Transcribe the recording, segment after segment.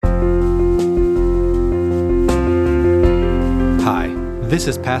This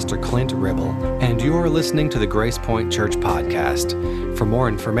is Pastor Clint Ribble, and you are listening to the Grace Point Church Podcast. For more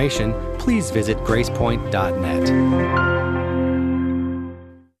information, please visit gracepoint.net.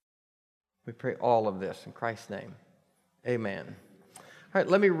 We pray all of this in Christ's name. Amen. All right,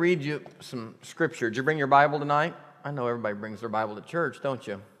 let me read you some scripture. Did you bring your Bible tonight? I know everybody brings their Bible to church, don't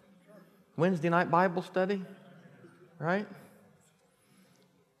you? Wednesday night Bible study, right?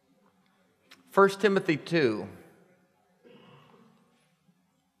 1 Timothy 2.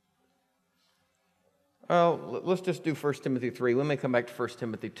 Oh, let's just do 1 Timothy 3. We may come back to 1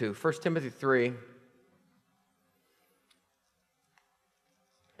 Timothy 2. 1 Timothy 3,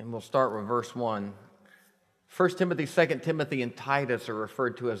 and we'll start with verse 1. 1 Timothy, 2 Timothy, and Titus are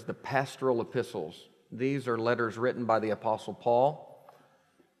referred to as the pastoral epistles. These are letters written by the Apostle Paul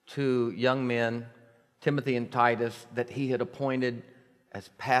to young men, Timothy and Titus, that he had appointed as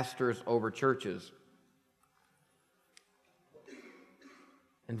pastors over churches.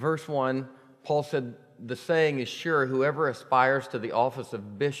 In verse 1, Paul said, "The saying is sure, whoever aspires to the office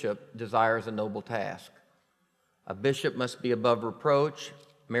of bishop desires a noble task. A bishop must be above reproach,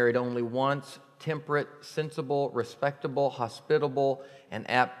 married only once, temperate, sensible, respectable, hospitable, an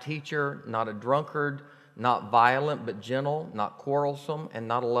apt teacher, not a drunkard, not violent but gentle, not quarrelsome, and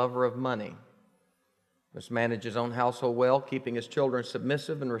not a lover of money. Must manage his own household well, keeping his children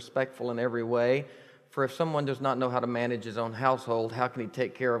submissive and respectful in every way. For if someone does not know how to manage his own household, how can he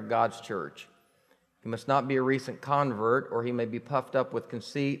take care of God's church? He must not be a recent convert, or he may be puffed up with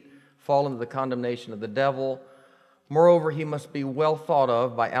conceit, fall into the condemnation of the devil. Moreover, he must be well thought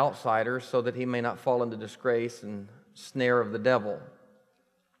of by outsiders, so that he may not fall into disgrace and snare of the devil."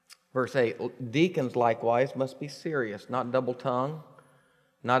 Verse 8, "Deacons likewise must be serious, not double-tongued,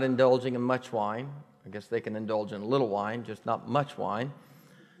 not indulging in much wine." I guess they can indulge in a little wine, just not much wine.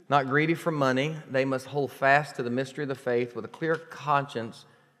 "Not greedy for money. They must hold fast to the mystery of the faith with a clear conscience,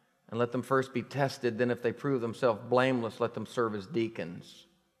 and let them first be tested. Then if they prove themselves blameless, let them serve as deacons."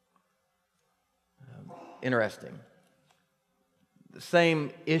 Interesting. The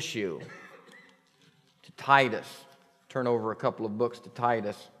same issue to Titus. Turn over a couple of books to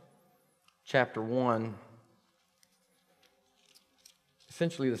Titus. Chapter 1.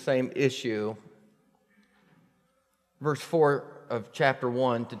 Essentially the same issue. Verse 4 of chapter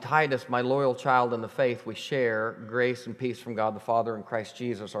 1, "To Titus, my loyal child in the faith, we share grace and peace from God the Father and Christ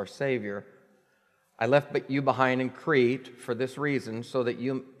Jesus our Savior. I left you behind in Crete for this reason, so that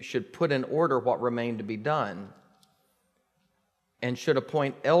you should put in order what remained to be done, and should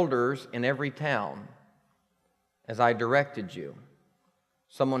appoint elders in every town, as I directed you.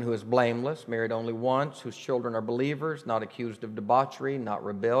 Someone who is blameless, married only once, whose children are believers, not accused of debauchery, not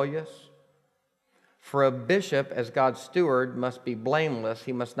rebellious. For a bishop, as God's steward, must be blameless.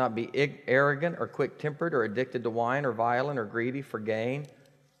 He must not be arrogant or quick-tempered or addicted to wine or violent or greedy for gain.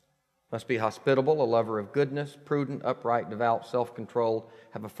 Must be hospitable, a lover of goodness, prudent, upright, devout, self-controlled,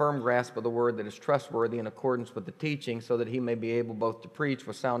 have a firm grasp of the word that is trustworthy in accordance with the teaching, so that he may be able both to preach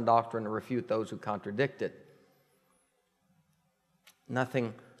with sound doctrine and refute those who contradict it."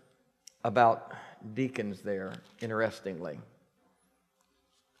 Nothing about deacons there, interestingly.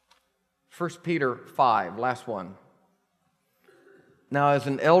 1 Peter 5, last one. "Now as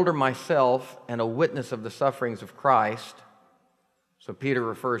an elder myself and a witness of the sufferings of Christ," so Peter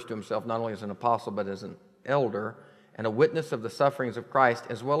refers to himself not only as an apostle but as an elder, "and a witness of the sufferings of Christ,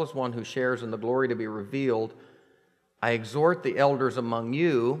 as well as one who shares in the glory to be revealed, I exhort the elders among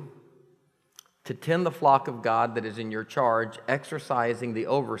you to tend the flock of God that is in your charge, exercising the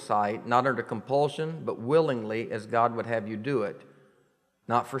oversight, not under compulsion, but willingly, as God would have you do it,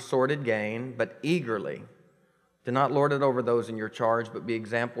 not for sordid gain, but eagerly. Do not lord it over those in your charge, but be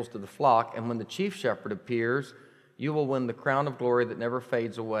examples to the flock. And when the chief shepherd appears, you will win the crown of glory that never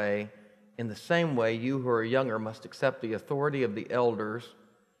fades away. In the same way, you who are younger must accept the authority of the elders,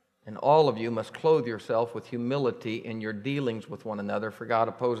 and all of you must clothe yourself with humility in your dealings with one another, for God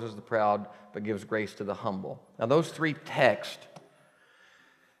opposes the proud, but gives grace to the humble." Now, those three texts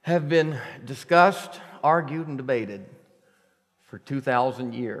have been discussed, argued, and debated for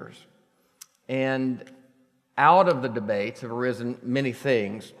 2,000 years. And out of the debates have arisen many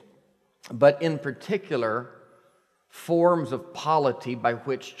things, but in particular, forms of polity by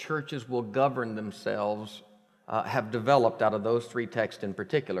which churches will govern themselves have developed out of those three texts in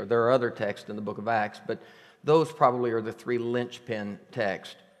particular. There are other texts in the book of Acts, but those probably are the three linchpin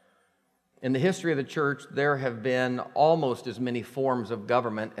texts. In the history of the church, there have been almost as many forms of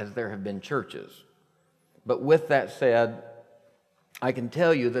government as there have been churches. But with that said, I can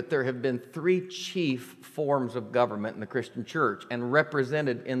tell you that there have been three chief forms of government in the Christian church, and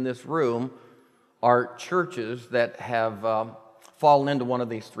represented in this room are churches that have fall into one of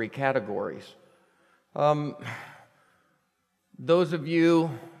these three categories. Those of you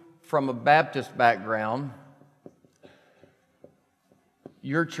from a Baptist background,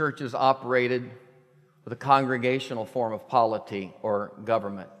 your church is operated with a congregational form of polity or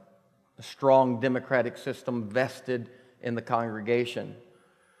government, a strong democratic system vested in the congregation.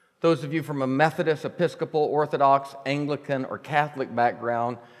 Those of you from a Methodist, Episcopal, Orthodox, Anglican, or Catholic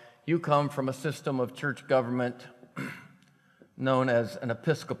background, you come from a system of church government known as an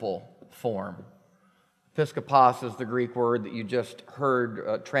Episcopal form. Episkopos is the Greek word that you just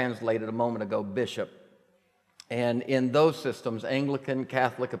heard translated a moment ago, bishop. And in those systems, Anglican,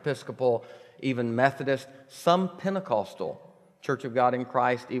 Catholic, Episcopal, even Methodist, some Pentecostal, Church of God in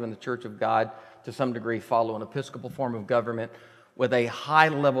Christ, even the Church of God, to some degree follow an Episcopal form of government with a high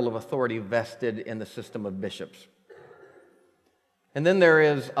level of authority vested in the system of bishops. And then there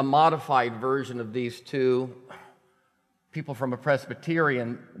is a modified version of these two. People from a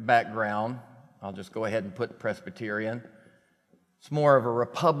Presbyterian background, I'll just go ahead and put Presbyterian. It's more of a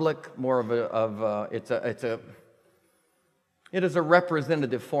republic, more of it is a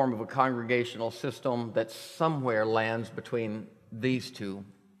representative form of a congregational system that somewhere lands between these two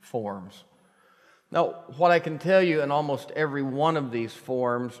forms. Now, what I can tell you in almost every one of these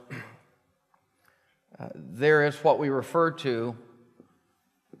forms, there is what we refer to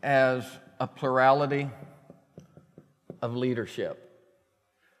as a plurality of leadership.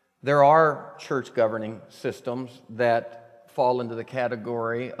 There are church governing systems that fall into the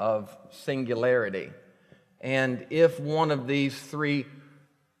category of singularity. And if one of these three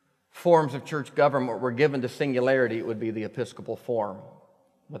forms of church government were given to singularity, it would be the Episcopal form,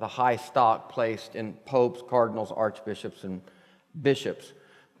 with a high stock placed in popes, cardinals, archbishops, and bishops.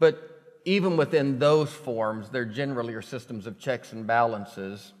 But even within those forms, there generally are systems of checks and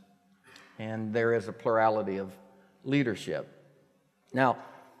balances, and there is a plurality of leadership. Now,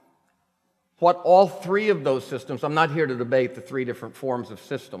 what all three of those systems, I'm not here to debate the three different forms of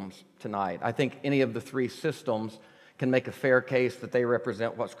systems tonight. I think any of the three systems can make a fair case that they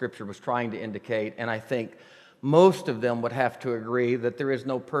represent what Scripture was trying to indicate, and I think most of them would have to agree that there is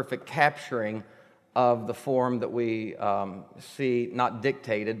no perfect capturing of the form that we see not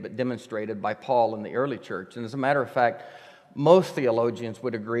dictated but demonstrated by Paul in the early church. And as a matter of fact, most theologians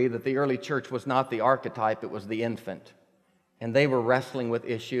would agree that the early church was not the archetype, it was the infant. And they were wrestling with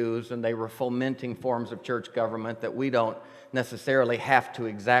issues, and they were fomenting forms of church government that we don't necessarily have to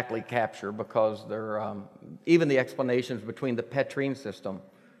exactly capture, because they're, even the explanations between the Petrine system,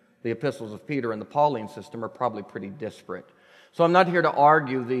 the epistles of Peter, and the Pauline system are probably pretty disparate. So I'm not here to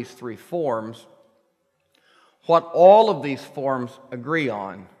argue these three forms. What all of these forms agree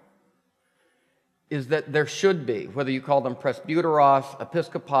on is that there should be, whether you call them presbyteros,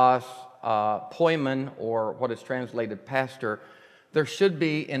 episkopos, poimen, or what is translated pastor, there should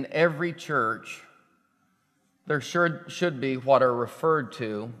be in every church, there should be what are referred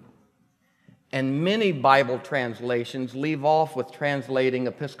to, and many Bible translations leave off with translating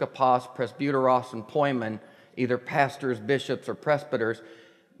episkopos, presbyteros, and poimen, either pastors, bishops, or presbyters.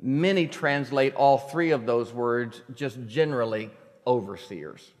 Many translate all three of those words just generally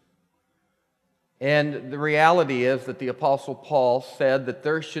overseers. And the reality is that the Apostle Paul said that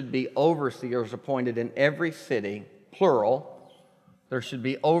there should be overseers appointed in every city, plural. There should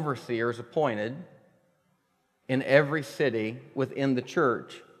be overseers appointed in every city within the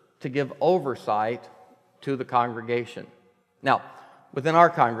church to give oversight to the congregation. Now, within our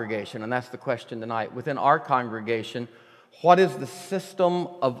congregation, and that's the question tonight, within our congregation, what is the system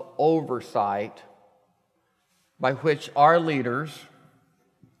of oversight by which our leaders'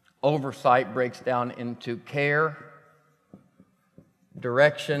 oversight breaks down into care,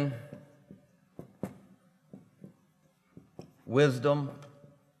 direction, wisdom,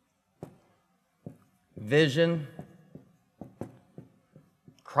 vision,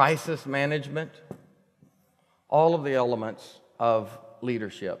 crisis management, all of the elements of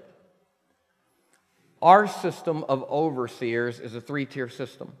leadership. Our system of overseers is a three-tier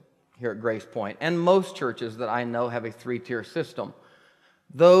system here at Grace Point, and most churches that I know have a three-tier system.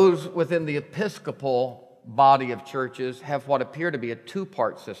 Those within the Episcopal body of churches have what appear to be a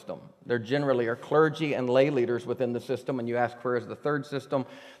two-part system. There generally are clergy and lay leaders within the system, and you ask where is the third system?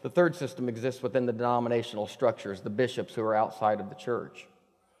 The third system exists within the denominational structures, the bishops who are outside of the church.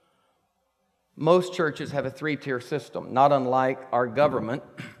 Most churches have a three-tier system, not unlike our government.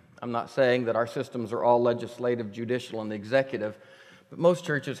 I'm not saying that our systems are all legislative, judicial, and executive, but most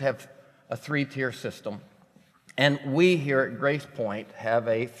churches have a three-tier system. And we here at Grace Point have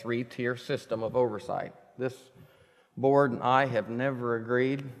a three-tier system of oversight. This board and I have never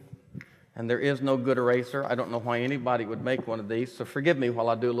agreed And there is no good eraser. I don't know why anybody would make one of these, so forgive me while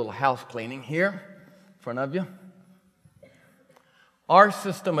I do a little house cleaning here in front of you. Our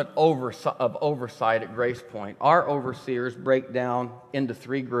system of oversight at Grace Point, our overseers break down into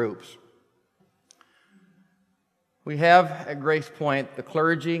three groups. We have at Grace Point the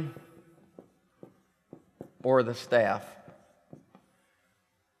clergy or the staff.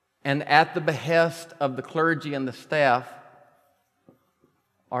 And at the behest of the clergy and the staff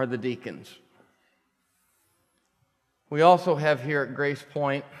are the deacons. We also have here at Grace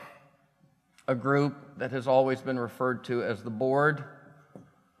Point a group that has always been referred to as the Board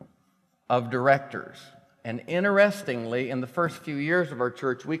of Directors. And interestingly, in the first few years of our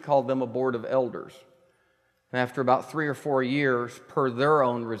church, we called them a Board of Elders. And after about 3 or 4 years, per their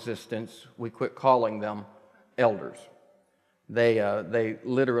own resistance, we quit calling them elders. They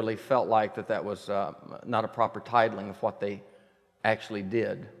literally felt like that was not a proper titling of what they actually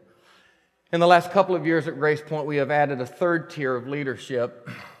did. In the last couple of years at Grace Point, we have added a third tier of leadership,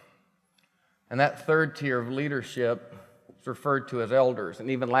 and that third tier of leadership is referred to as elders.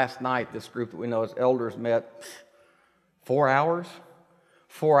 And even last night, this group that we know as elders met 4 hours.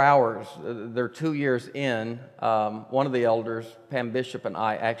 4 hours. They're 2 years in. One of the elders, Pam Bishop, and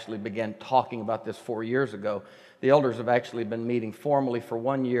I actually began talking about this 4 years ago. The elders have actually been meeting formally for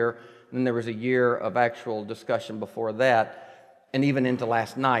 1 year, and then there was a year of actual discussion before that. And even into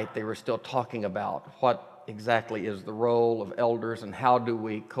last night, they were still talking about what exactly is the role of elders and how do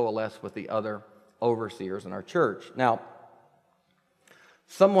we coalesce with the other overseers in our church. Now,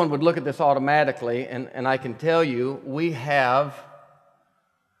 someone would look at this automatically, and I can tell you, we have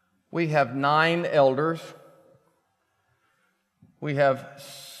 9 elders. We have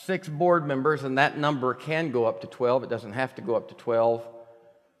 6 board members, and that number can go up to 12. It doesn't have to go up to 12.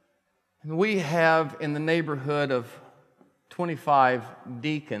 And we have in the neighborhood of 25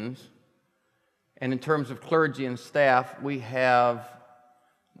 deacons, and in terms of clergy and staff, we have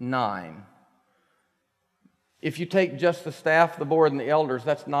 9. If you take just the staff, the board, and the elders,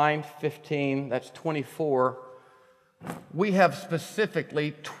 that's 9, 15, that's 24. We have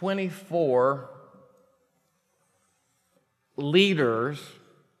specifically 24 leaders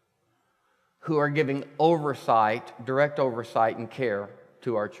who are giving oversight, direct oversight and care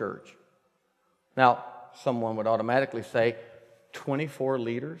to our church. Now, someone would automatically say, 24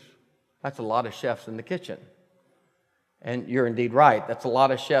 leaders? That's a lot of chefs in the kitchen. And you're indeed right, that's a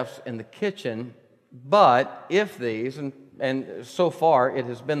lot of chefs in the kitchen, but if these, and so far it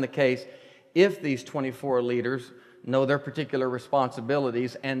has been the case, if these 24 leaders know their particular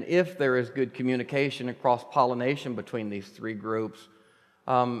responsibilities, and if there is good communication and cross-pollination between these 3 groups,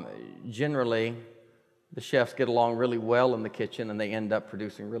 generally the chefs get along really well in the kitchen and they end up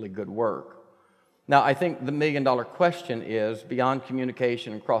producing really good work. Now, I think the million-dollar question is, beyond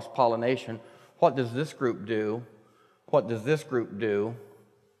communication and cross-pollination, what does this group do? What does this group do?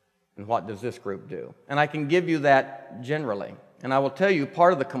 And what does this group do? And I can give you that generally. And I will tell you,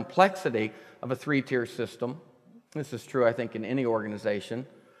 part of the complexity of a 3-tier system, this is true, I think, in any organization,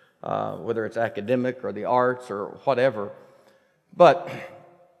 whether it's academic or the arts or whatever, but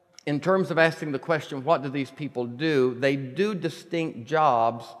in terms of asking the question, what do these people do? They do distinct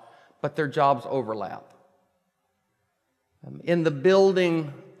jobs, but their jobs overlap. In the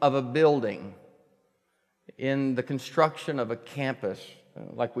building of a building, in the construction of a campus,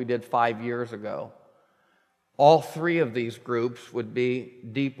 like we did 5 years ago, all 3 of these groups would be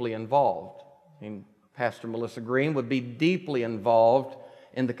deeply involved. I mean, Pastor Melissa Green would be deeply involved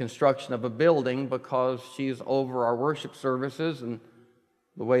in the construction of a building because she's over our worship services, and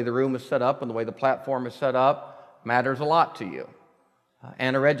the way the room is set up and the way the platform is set up matters a lot to you.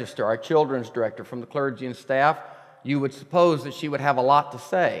 Anna Register, our children's director from the clergy and staff, you would suppose that she would have a lot to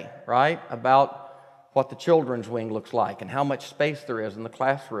say, right, about what the children's wing looks like and how much space there is in the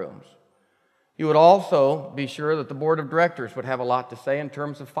classrooms. You would also be sure that the board of directors would have a lot to say in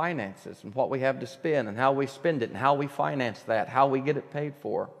terms of finances and what we have to spend and how we spend it and how we finance that, how we get it paid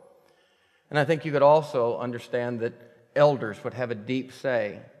for. And I think you could also understand that elders would have a deep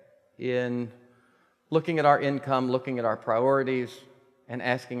say in looking at our income, looking at our priorities, and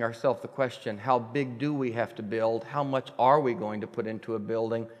asking ourselves the question, how big do we have to build? How much are we going to put into a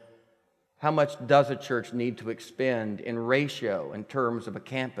building? How much does a church need to expend in ratio in terms of a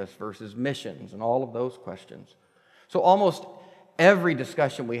campus versus missions and all of those questions? So almost every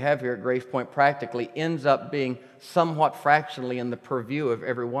discussion we have here at Grace Point practically ends up being somewhat fractionally in the purview of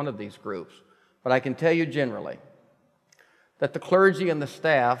every one of these groups. But I can tell you generally that the clergy and the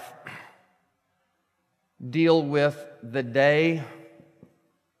staff deal with the day-to-day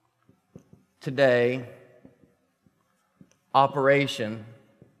operation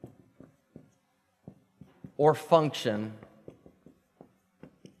or function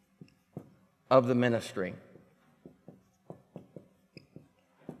of the ministry.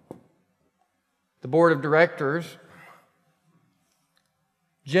 The board of directors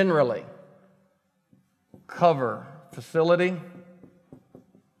generally cover facility,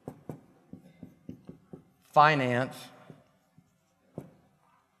 finance,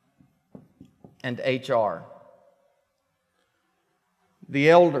 and HR.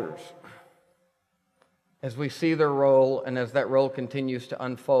 The elders, as we see their role and as that role continues to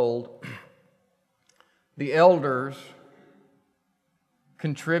unfold, the elders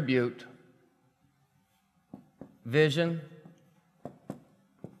contribute vision,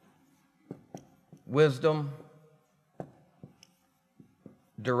 wisdom,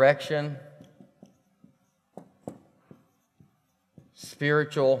 direction,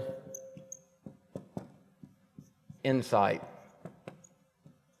 spiritual insight,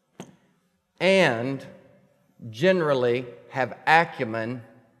 and generally have acumen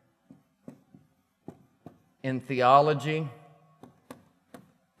in theology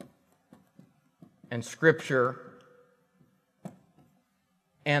and Scripture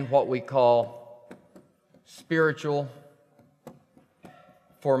and what we call spiritual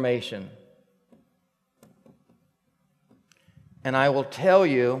formation. And I will tell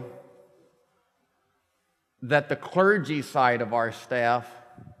you that the clergy side of our staff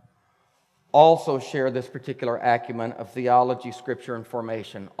also share this particular acumen of theology, Scripture, and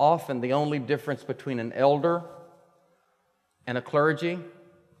formation. Often the only difference between an elder and a clergy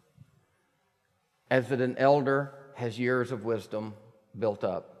is that an elder has years of wisdom built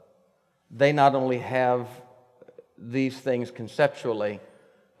up. They not only have these things conceptually,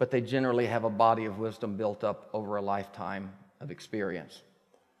 but they generally have a body of wisdom built up over a lifetime of experience.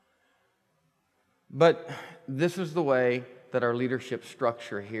 But this is the way that our leadership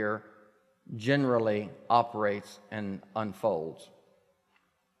structure here generally operates and unfolds.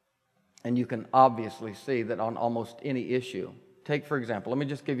 And you can obviously see that on almost any issue. Take, for example, let me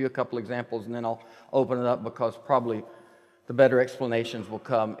just give you a couple examples and then I'll open it up because probably the better explanations will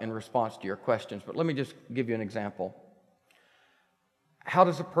come in response to your questions. But let me just give you an example. How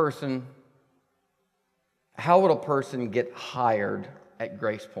would a person get hired at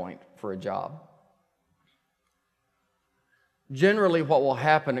Grace Point for a job? Generally, what will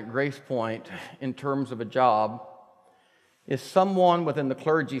happen at Grace Point in terms of a job is someone within the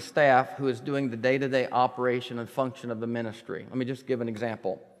clergy staff who is doing the day-to-day operation and function of the ministry. Let me just give an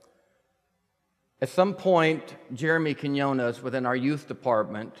example. At some point, Jeremy Quinones within our youth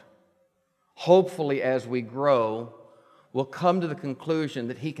department, hopefully as we grow, will come to the conclusion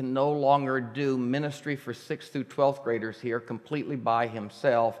that he can no longer do ministry for 6th through 12th graders here completely by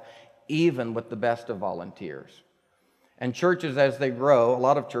himself, even with the best of volunteers. And churches, as they grow, a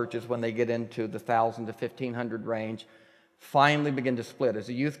lot of churches, when they get into the 1,000 to 1,500 range, finally begin to split. As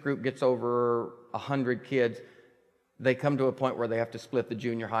a youth group gets over 100 kids, they come to a point where they have to split the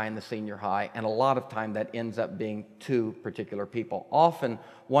junior high and the senior high, and a lot of time that ends up being two particular people. Often,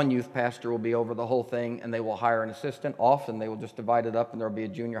 one youth pastor will be over the whole thing, and they will hire an assistant. Often, they will just divide it up, and there will be a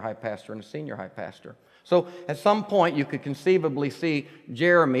junior high pastor and a senior high pastor. So, at some point, you could conceivably see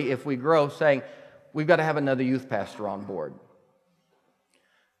Jeremy, if we grow, saying, we've got to have another youth pastor on board.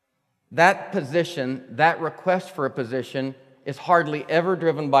 That position, that request for a position, is hardly ever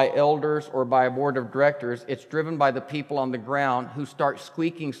driven by elders or by a board of directors. It's driven by the people on the ground who start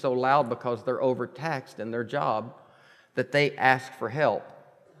squeaking so loud because they're overtaxed in their job that they ask for help.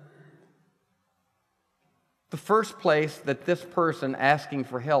 The first place that this person asking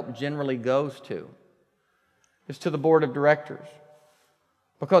for help generally goes to is to the board of directors.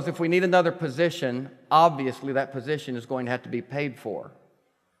 Because if we need another position, obviously that position is going to have to be paid for.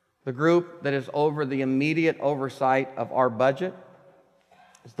 The group that is over the immediate oversight of our budget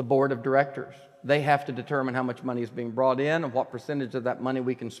is the board of directors. They have to determine how much money is being brought in and what percentage of that money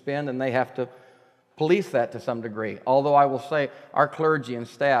we can spend, and they have to police that to some degree. Although I will say our clergy and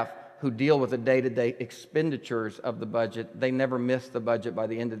staff who deal with the day-to-day expenditures of the budget, they never miss the budget by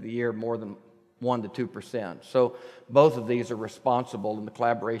the end of the year more than 1% to 2%. So both of these are responsible in the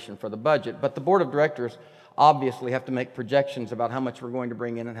collaboration for the budget. But the board of directors obviously have to make projections about how much we're going to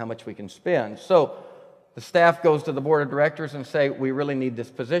bring in and how much we can spend. So the staff goes to the board of directors and say, we really need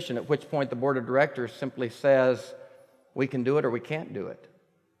this position, at which point the board of directors simply says, we can do it or we can't do it.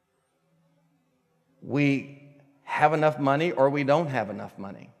 We have enough money or we don't have enough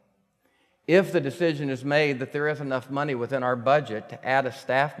money. If the decision is made that there is enough money within our budget to add a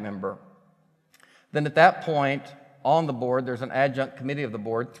staff member, then at that point on the board, there's an adjunct committee of the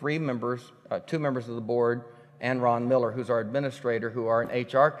board, 2 members of the board, and Ron Miller, who's our administrator, who are an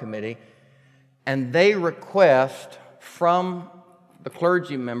HR committee. And they request from the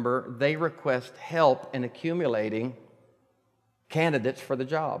clergy member, they request help in accumulating candidates for the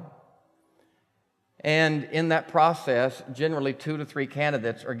job. And in that process, generally 2 to 3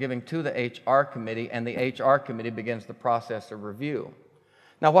 candidates are given to the HR committee, and the HR committee begins the process of review.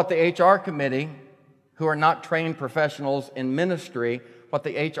 Now, what the HR committee, who are not trained professionals in ministry, what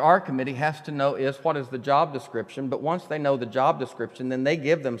the HR committee has to know is what is the job description. But once they know the job description, then they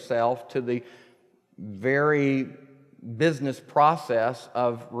give themselves to the very business process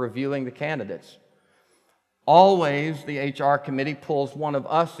of reviewing the candidates. Always the HR committee pulls one of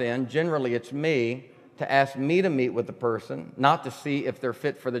us in, generally it's me, to ask me to meet with the person, not to see if they're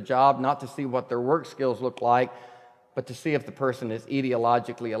fit for the job, not to see what their work skills look like, but to see if the person is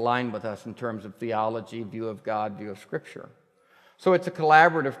ideologically aligned with us in terms of theology, view of God, view of Scripture. So it's a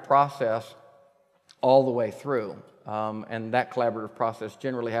collaborative process all the way through, and that collaborative process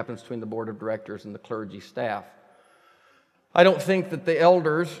generally happens between the board of directors and the clergy staff. I don't think that the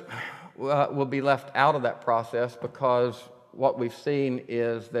elders will be left out of that process, because what we've seen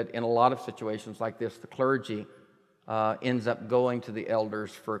is that in a lot of situations like this, the clergy ends up going to the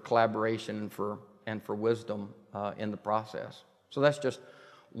elders for collaboration and for wisdom in the process. So that's just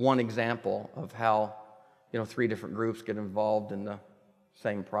one example of how 3 different groups get involved in the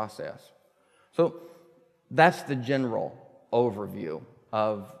same process. So that's the general overview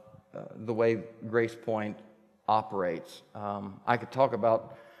of the way Grace Point operates. I could talk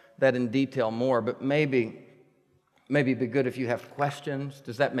about that in detail more, but maybe it'd be good if you have questions.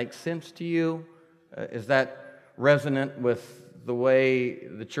 Does that make sense to you? Is that resonant with the way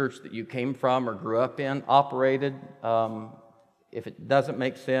the church that you came from or grew up in operated? If it doesn't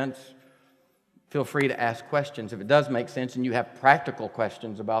make sense, feel free to ask questions. If it does make sense and you have practical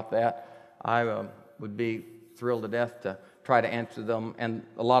questions about that, I would be thrilled to death to try to answer them. And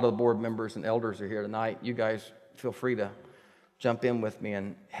a lot of the board members and elders are here tonight. You guys feel free to jump in with me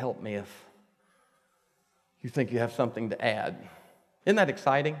and help me if you think you have something to add. Isn't that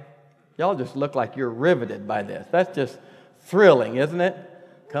exciting? Y'all just look like you're riveted by this. That's just thrilling, isn't it?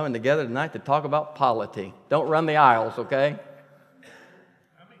 Coming together tonight to talk about polity. Don't run the aisles, okay?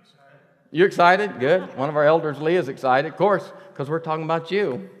 I'm excited. You excited? Good. One of our elders, Lee, is excited, of course, because we're talking about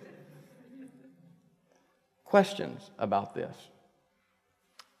you. Questions about this?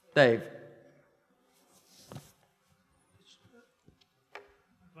 Dave.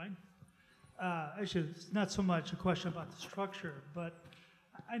 Fine. Actually, it's not so much a question about the structure, but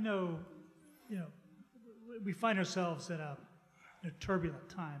I know, we find ourselves in a turbulent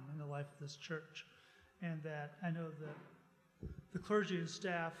time in the life of this church, and that I know that the clergy and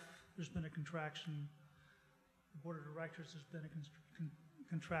staff, there's been a contraction. The board of directors, there's been a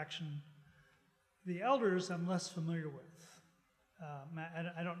contraction. The elders, I'm less familiar with.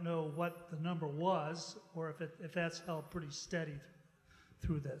 I don't know what the number was, or if that's held pretty steady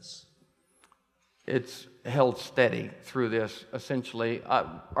through this. It's held steady through this, essentially.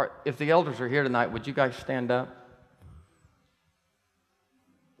 If the elders are here tonight, would you guys stand up?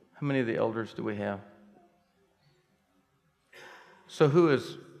 How many of the elders do we have? So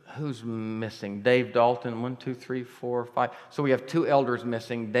who's missing? Dave Dalton, 1, 2, 3, 4, 5. So we have 2 elders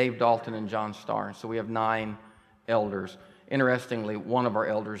missing, Dave Dalton and John Starnes. So we have 9 elders. Interestingly, one of our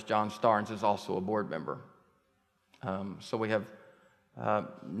elders, John Starnes, is also a board member. So we have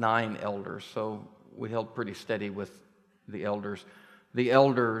 9 elders. So we held pretty steady with the elders. The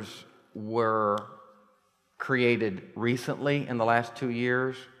elders were created recently in the last 2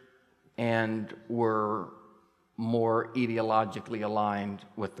 years and were more ideologically aligned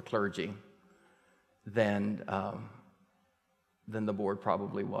with the clergy than the board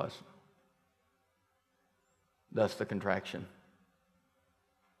probably was. Thus the contraction.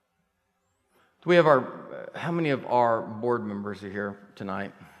 Do we have how many of our board members are here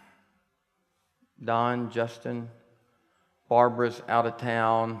tonight? Don, Justin, Barbara's out of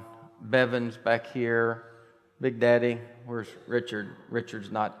town, Bevan's back here, Big Daddy, where's Richard?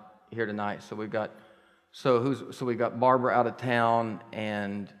 Richard's not here tonight, so we've got Barbara out of town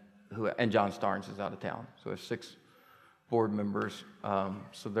and John Starnes is out of town. So we have 6 board members,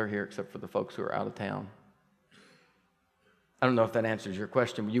 so they're here except for the folks who are out of town. I don't know if that answers your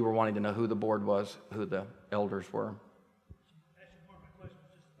question, but you were wanting to know who the board was, who the elders were. Actually, more of my question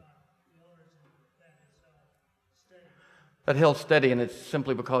was just about the elders and that is steady. That held steady, and it's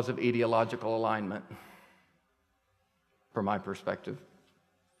simply because of ideological alignment, from my perspective.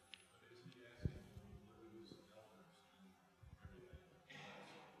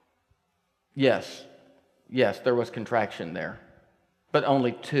 Yes, there was contraction there, but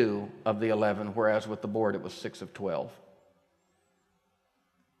only 2 of the 11, whereas with the board it was 6 of 12.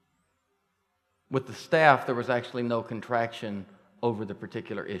 With the staff, there was actually no contraction over the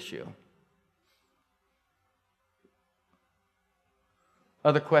particular issue.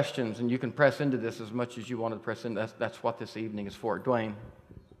 Other questions, and you can press into this as much as you want to press in. That's what this evening is for. Dwayne?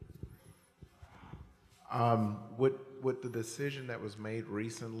 Would the decision that was made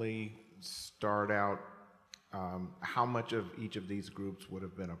recently start out, how much of each of these groups would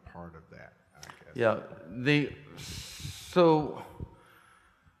have been a part of that, I guess? Yeah, so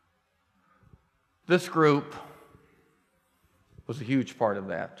this group was a huge part of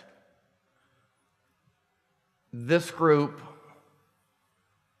that. This group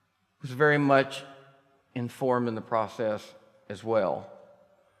was very much informed in the process as well.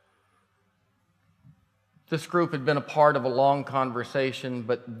 This group had been a part of a long conversation,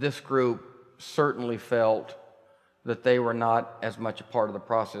 but this group certainly felt that they were not as much a part of the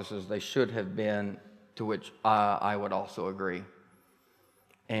process as they should have been, to which I would also agree.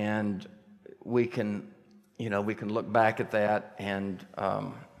 And we can look back at that and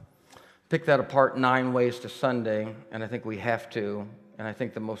pick that apart 9 ways to Sunday, and I think we have to. And I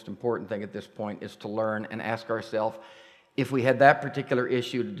think the most important thing at this point is to learn and ask ourselves, if we had that particular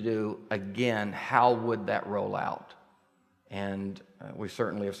issue to do again, how would that roll out? And we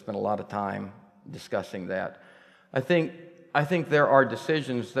certainly have spent a lot of time discussing that. I think there are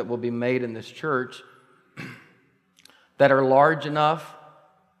decisions that will be made in this church that are large enough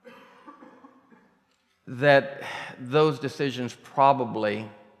that those decisions probably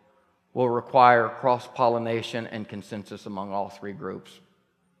will require cross-pollination and consensus among all 3 groups,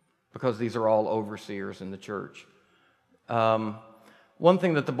 because these are all overseers in the church. One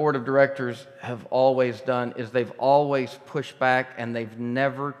thing that the board of directors have always done is they've always pushed back, and they've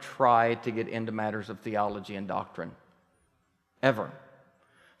never tried to get into matters of theology and doctrine, ever.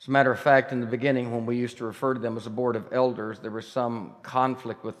 As a matter of fact, in the beginning, when we used to refer to them as a board of elders, there was some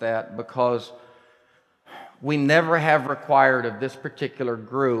conflict with that, because we never have required of this particular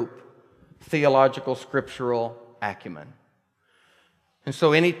group theological, scriptural acumen. And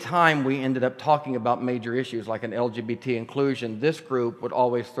so any time we ended up talking about major issues like an LGBT inclusion, this group would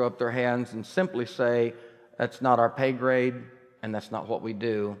always throw up their hands and simply say, that's not our pay grade, and that's not what we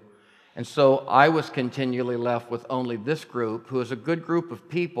do. And so I was continually left with only this group, who is a good group of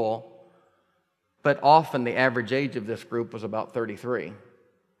people, but often the average age of this group was about 33.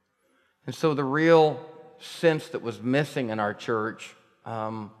 And so the real sense that was missing in our church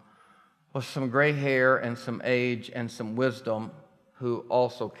was some gray hair and some age and some wisdom, who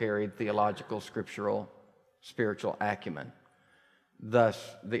also carried theological, scriptural, spiritual acumen. Thus,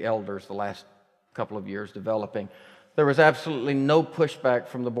 the elders, the last couple of years developing. There was absolutely no pushback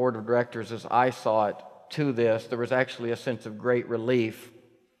from the board of directors as I saw it to this. There was actually a sense of great relief.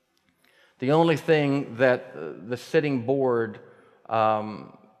 The only thing that the sitting board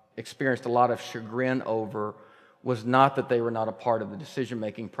experienced a lot of chagrin over was not that they were not a part of the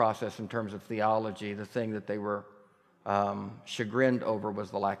decision-making process in terms of theology. The thing that they were chagrined over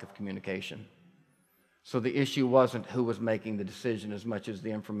was the lack of communication. So the issue wasn't who was making the decision as much as the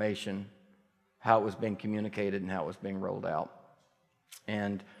information, how it was being communicated and how it was being rolled out.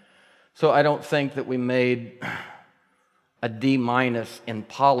 And so I don't think that we made a D- in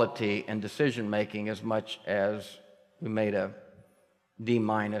polity and decision-making as much as we made a D-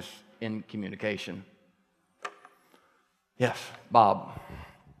 in communication. Yes, Bob.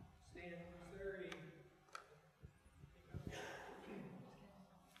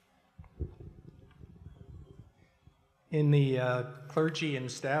 In the clergy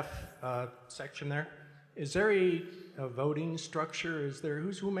and staff section there, is there a voting structure? Is there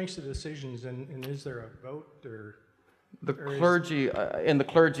who makes the decisions, and is there a vote or? The clergy in the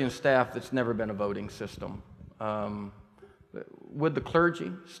clergy and staff, that's never been a voting system. Would the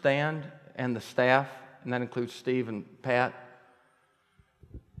clergy stand and the staff, and that includes Steve and Pat?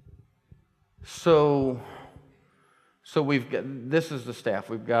 So we've got, this is the staff.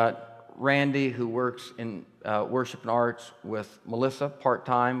 We've got Randy, who works in worship and arts with Melissa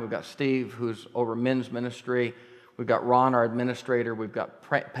part-time. We've got Steve, who's over men's ministry. We've got Ron, our administrator. We've got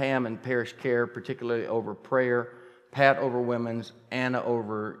Pam in parish care, particularly over prayer. Pat over women's, Anna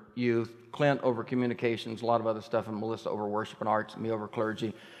over youth, Clint over communications, a lot of other stuff, and Melissa over worship and arts, and me over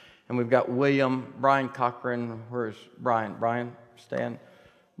clergy. And we've got Brian Cochran. Where's Brian? Brian, stand.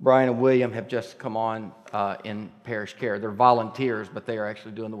 Brian and William have just come on in parish care. They're volunteers, but they are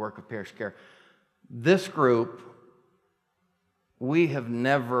actually doing the work of parish care. This group, we have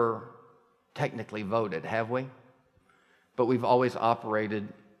never technically voted, have we? But we've always operated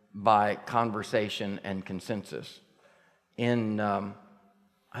by conversation and consensus.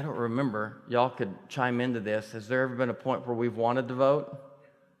 I don't remember, y'all could chime into this. Has there ever been a point where we've wanted to vote?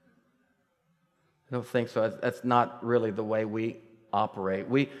 I don't think so. That's not really the way we operate.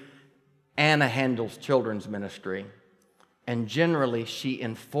 Anna handles children's ministry, and generally she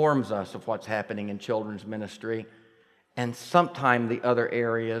informs us of what's happening in children's ministry, and sometimes the other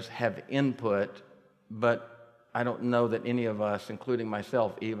areas have input, but I don't know that any of us, including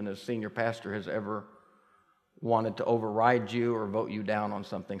myself, even as senior pastor, has ever wanted to override you or vote you down on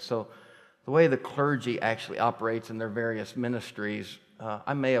something. So the way the clergy actually operates in their various ministries,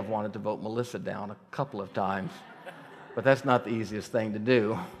 I may have wanted to vote Melissa down a couple of times, but that's not the easiest thing to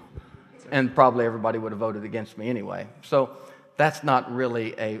do. And probably everybody would have voted against me anyway. So that's not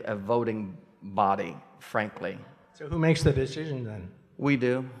really a voting body, frankly. So who makes the decision then? We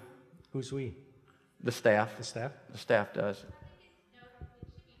do. Who's we? The staff. The staff? The staff does.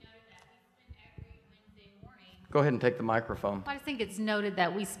 Go ahead and take the microphone. I just think it's noted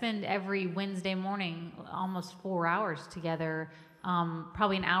that we spend every Wednesday morning almost 4 hours together,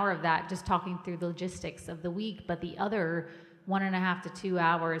 probably an hour of that just talking through the logistics of the week, but the other 1.5 to 2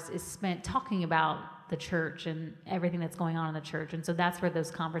 hours is spent talking about the church and everything that's going on in the church. And so that's where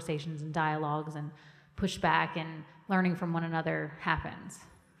those conversations and dialogues and pushback and learning from one another happens.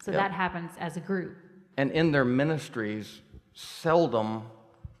 So that happens as a group. And in their ministries, seldom,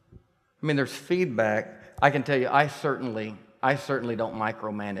 there's feedback. I can tell you, I certainly don't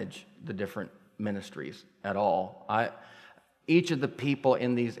micromanage the different ministries at all. Each of the people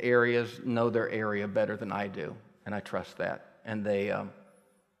in these areas know their area better than I do, and I trust that. And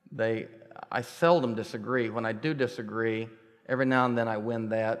I seldom disagree. When I do disagree, every now and then I win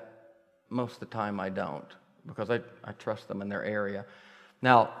that. Most of the time I don't, because I trust them in their area.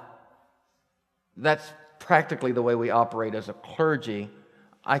 Now, that's practically the way we operate as a clergy.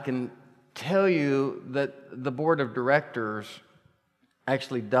 I can tell you that the board of directors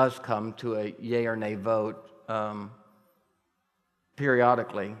actually does come to a yay or nay vote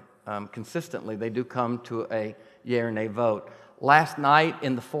periodically, consistently. They do come to a yay or nay vote. Last night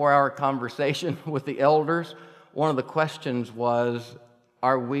in the 4-hour conversation with the elders, one of the questions was,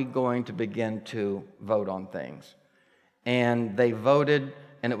 are we going to begin to vote on things? And they voted,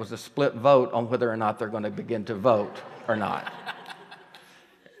 and it was a split vote on whether or not they're going to begin to vote or not.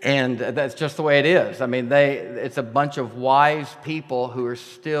 And that's just the way it is. It's a bunch of wise people who are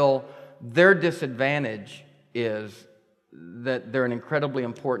still, their disadvantage is that they're an incredibly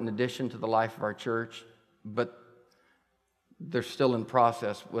important addition to the life of our church, but they're still in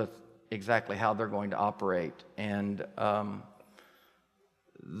process with exactly how they're going to operate. And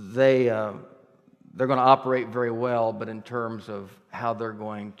they're going to operate very well, but in terms of how they're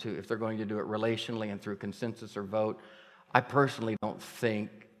going to, if they're going to do it relationally and through consensus or vote, I personally don't think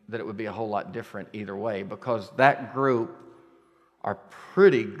that it would be a whole lot different either way, because that group are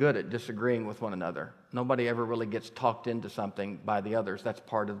pretty good at disagreeing with one another. Nobody ever really gets talked into something by the others. That's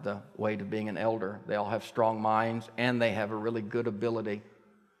part of the way to being an elder. They all have strong minds, and they have a really good ability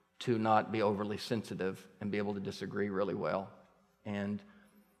to not be overly sensitive and be able to disagree really well. And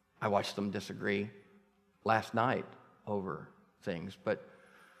I watched them disagree last night over things. But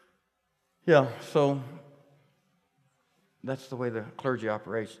yeah, so that's the way the clergy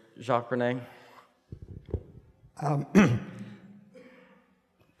operates. Jacques Rene?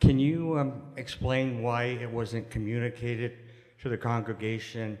 Can you explain why it wasn't communicated to the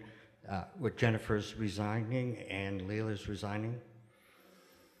congregation with Jennifer's resigning and Leila's resigning?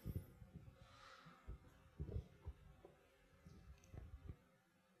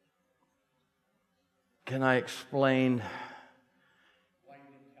 Can I explain?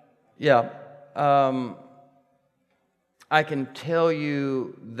 Yeah. I can tell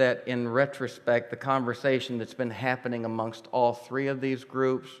you that in retrospect, the conversation that's been happening amongst all three of these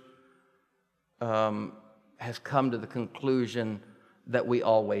groups has come to the conclusion that we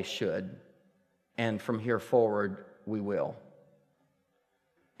always should, and from here forward, we will.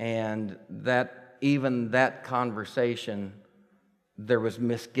 And that even that conversation, there was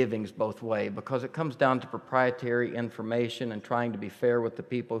misgivings both ways, because it comes down to proprietary information and trying to be fair with the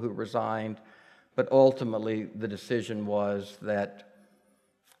people who resigned. But ultimately, the decision was that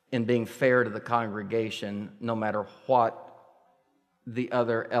in being fair to the congregation, no matter what the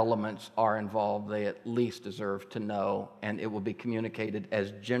other elements are involved, they at least deserve to know, and it will be communicated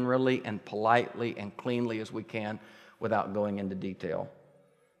as generally and politely and cleanly as we can without going into detail.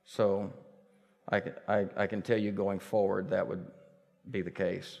 So I can tell you going forward that would be the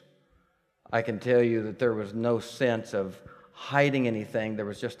case. I can tell you that there was no sense of hiding anything. There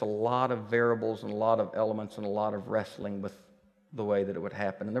was just a lot of variables and a lot of elements and a lot of wrestling with the way that it would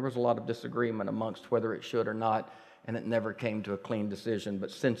happen. And there was a lot of disagreement amongst whether it should or not, and it never came to a clean decision.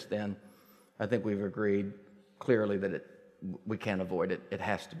 But since then, I think we've agreed clearly that we can't avoid it. It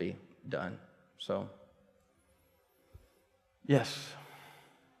has to be done. So, yes.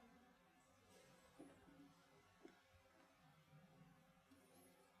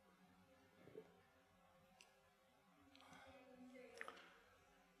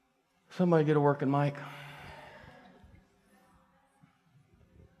 Somebody get a working mic.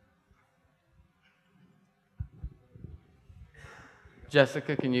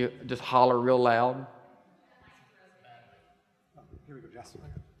 Jessica, can you just holler real loud? Here we go, Jessica.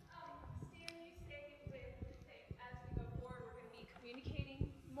 Stan, you stated as we go forward, we're going to be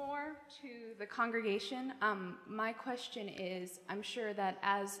communicating more to the congregation. My question is, I'm sure that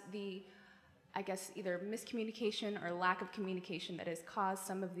as the, I guess, either miscommunication or lack of communication that has caused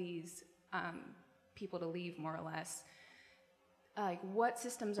some of these people to leave, more or less, what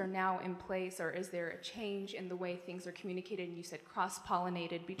systems are now in place, or is there a change in the way things are communicated? And you said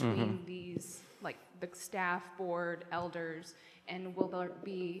cross-pollinated between these, like the staff, board, elders, and will there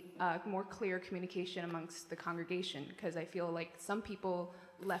be more clear communication amongst the congregation? Because I feel like some people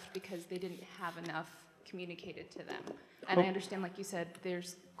left because they didn't have enough communicated to them. And I understand, like you said,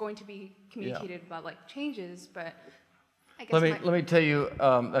 there's going to be communicated about like changes, but I guess Let me tell you,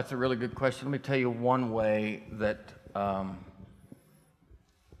 that's a really good question. Let me tell you one way that we're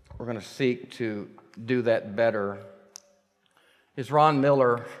going to seek to do that better is Ron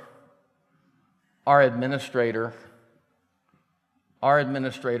Miller, our administrator,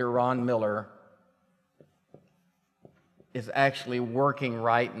 Ron Miller, is actually working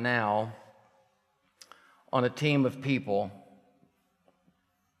right now on a team of people.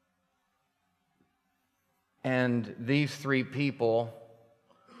 And these three people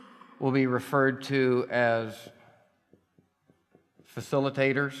will be referred to as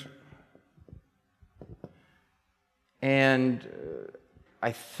facilitators. And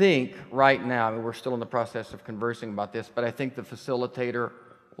I think right now, I mean, we're still in the process of conversing about this, but I think the facilitator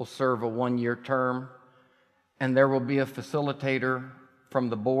will serve a 1-year term, and there will be a facilitator from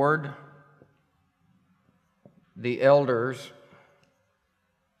the board, the elders,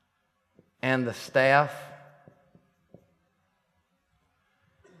 and the staff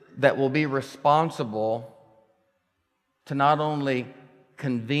that will be responsible to not only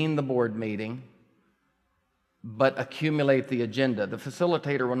convene the board meeting, but accumulate the agenda. The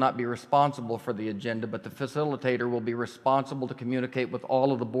facilitator will not be responsible for the agenda, but the facilitator will be responsible to communicate with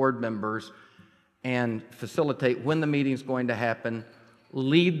all of the board members and facilitate when the meeting is going to happen,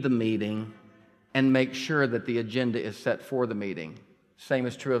 lead the meeting, and make sure that the agenda is set for the meeting. Same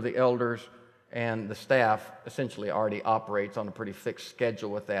is true of the elders, and the staff essentially already operates on a pretty fixed schedule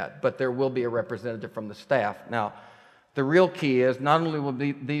with that. But there will be a representative from the staff. Now, the real key is not only will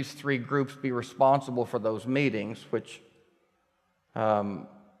these three groups be responsible for those meetings, which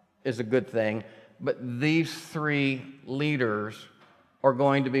is a good thing, but these three leaders are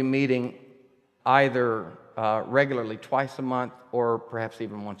going to be meeting either regularly twice a month or perhaps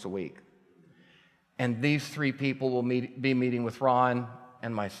even once a week. And these three people will be meeting with Ron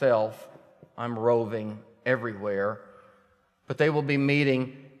and myself. I'm roving everywhere. But they will be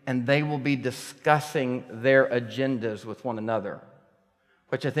meeting and they will be discussing their agendas with one another,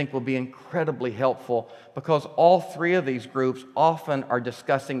 which I think will be incredibly helpful because all three of these groups often are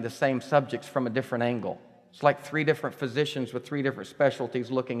discussing the same subjects from a different angle. It's like three different physicians with three different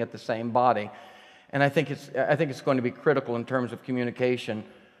specialties looking at the same body. And I think it's going to be critical in terms of communication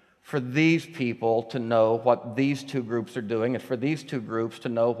for these people to know what these two groups are doing and for these two groups to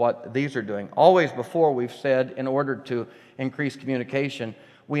know what these are doing. Always before we've said in order to increase communication,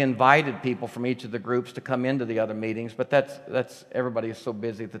 we invited people from each of the groups to come into the other meetings, but that's everybody is so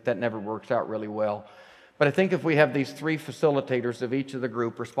busy that never works out really well. But I think if we have these three facilitators of each of the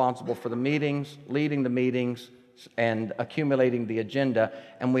group responsible for the meetings, leading the meetings, and accumulating the agenda,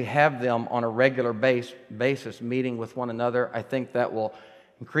 and we have them on a regular basis meeting with one another, I think that will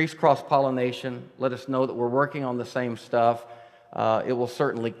increase cross-pollination, let us know that we're working on the same stuff. It will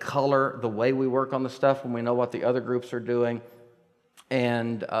certainly color the way we work on the stuff when we know what the other groups are doing.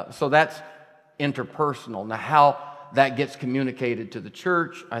 And so that's interpersonal. Now, how that gets communicated to the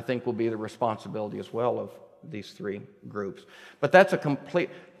church, I think, will be the responsibility as well of these three groups. But that's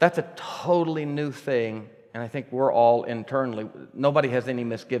a totally new thing, and I think we're all internally, nobody has any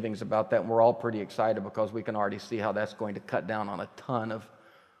misgivings about that, and we're all pretty excited because we can already see how that's going to cut down on a ton of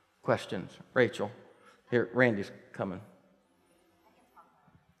questions. Rachel, here, Randy's coming.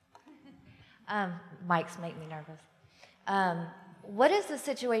 Mics make me nervous. What is the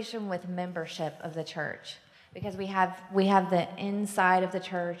situation with membership of the church? Because we have the inside of the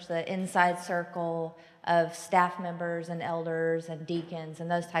church, the inside circle of staff members and elders and deacons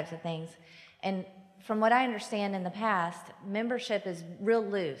and those types of things. And from what I understand in the past, membership is real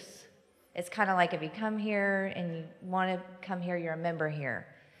loose. It's kind of like if you come here and you want to come here, you're a member here.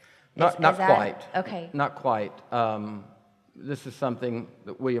 Not quite. Okay. Not quite. This is something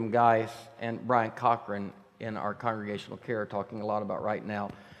that William Geis and Brian Cochran in our congregational care are talking a lot about right now.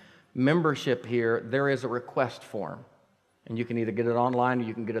 Membership here, there is a request form, and you can either get it online or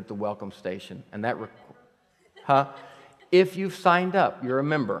you can get it at the welcome station. And that, if you've signed up, you're a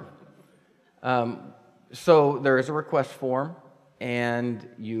member. So there is a request form, and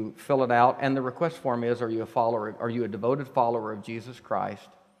you fill it out. And the request form is: are you a follower? Are you a devoted follower of Jesus Christ?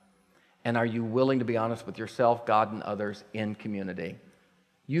 And are you willing to be honest with yourself, God, and others in community?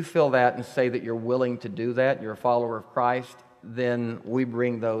 You fill that and say that you're willing to do that, you're a follower of Christ, then we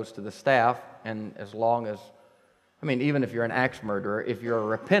bring those to the staff, and as long as, even if you're an axe murderer, if you're a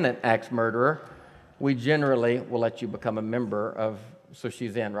repentant axe murderer, we generally will let you become a member of, so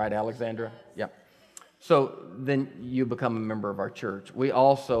she's in, right, Alexandra? Yeah. So then you become a member of our church. We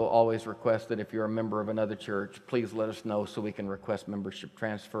also always request that if you're a member of another church, please let us know so we can request membership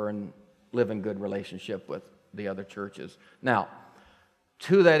transfer and live in good relationship with the other churches. Now,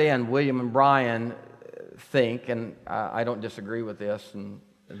 to that end, William and Brian think, and I don't disagree with this, and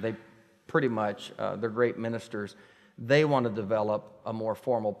they pretty much, they're great ministers, they want to develop a more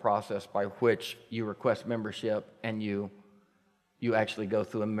formal process by which you request membership and you actually go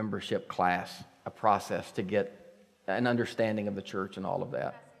through a membership class, a process to get an understanding of the church and all of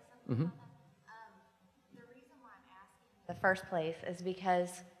that. Mm-hmm. The reason why I'm asking in the first place is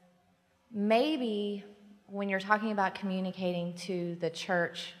because maybe when you're talking about communicating to the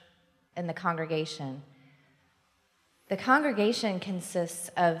church and the congregation consists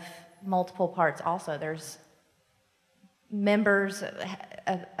of multiple parts also. There's members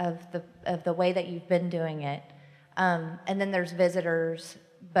of the way that you've been doing it, and then there's visitors.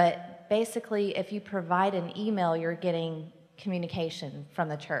 But basically, if you provide an email, you're getting communication from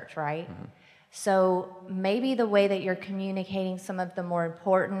the church, right? Mm-hmm. So maybe the way that you're communicating some of the more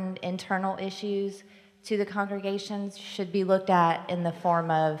important internal issues to the congregations should be looked at in the form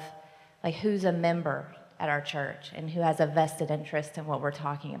of, like, who's a member at our church and who has a vested interest in what we're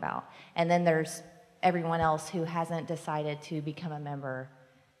talking about. And then there's everyone else who hasn't decided to become a member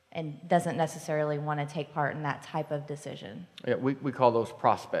and doesn't necessarily want to take part in that type of decision. Yeah, we call those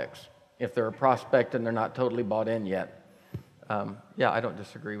prospects. If they're a prospect and they're not totally bought in yet. I don't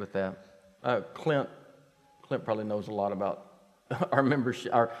disagree with that. Clint probably knows a lot about our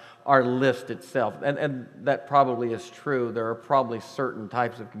membership, our list itself, and that probably is true. There are probably certain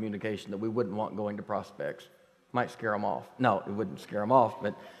types of communication that we wouldn't want going to prospects. Might scare them off. No, it wouldn't scare them off,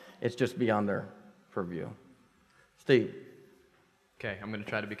 but it's just beyond their purview. Steve. Okay, I'm going to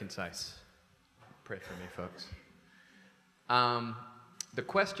try to be concise. Pray for me, folks. The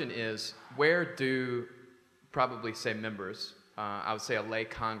question is, where do, probably say members, I would say a lay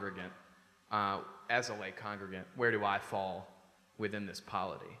congregant, as a lay congregant, where do I fall within this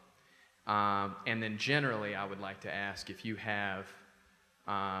polity? And then generally, I would like to ask if you have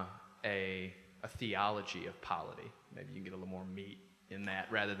a theology of polity. Maybe you can get a little more meat in that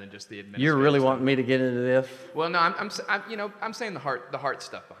rather than just the administrative. You really want me to get into this? Well, no, I'm saying the heart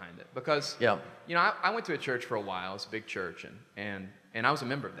stuff behind it, because I went to a church for a while. It's a big church, and I was a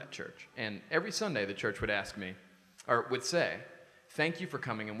member of that church. And every Sunday, the church would ask me, or would say, "Thank you for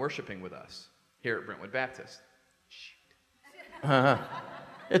coming and worshiping with us here at Brentwood Baptist."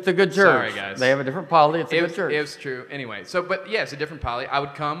 It's a good church. Sorry, guys. They have a different polity. It's a good church. It was true. Anyway, but yeah, it's a different polity. I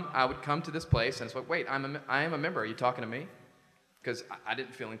would come to this place, and it's like, wait, I am a member. Are you talking to me? Because I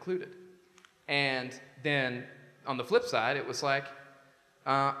didn't feel included. And then on the flip side, it was like,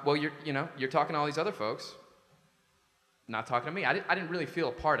 well, you're talking to all these other folks, not talking to me. I didn't really feel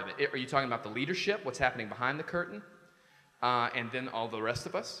a part of it. Are you talking about the leadership, what's happening behind the curtain, and then all the rest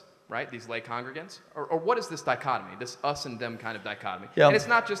of us, right? These lay congregants, or what is this dichotomy? This us and them kind of dichotomy. Yeah. And it's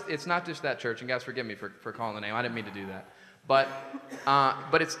not just that church. And guys, forgive me for calling the name. I didn't mean to do that. But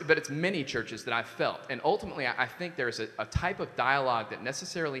it's many churches that I've felt. And ultimately, I think there's a type of dialogue that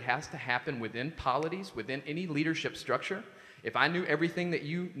necessarily has to happen within polities, within any leadership structure. If I knew everything that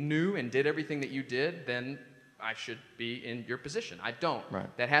you knew and did everything that you did, then I should be in your position. I don't. Right.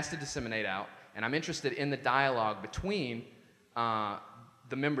 That has to disseminate out. And I'm interested in the dialogue between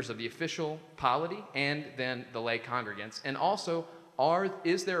the members of the official polity and then the lay congregants. And also,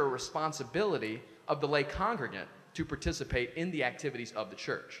 is there a responsibility of the lay congregant to participate in the activities of the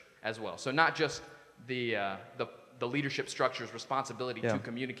church as well? So not just the leadership structure's responsibility to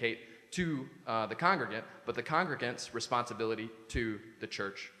communicate to the congregant, but the congregant's responsibility to the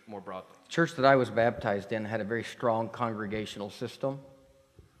church more broadly. The church that I was baptized in had a very strong congregational system.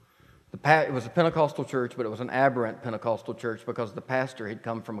 It was a Pentecostal church, but it was an aberrant Pentecostal church because the pastor had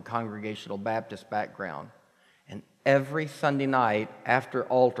come from a Congregational Baptist background. And every Sunday night after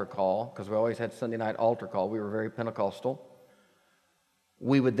altar call, because we always had Sunday night altar call, we were very Pentecostal,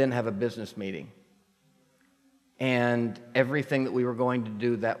 we would then have a business meeting. And everything that we were going to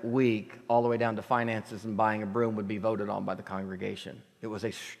do that week, all the way down to finances and buying a broom, would be voted on by the congregation. It was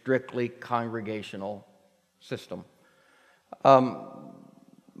a strictly congregational system.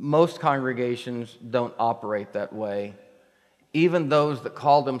 Most congregations don't operate that way. Even those that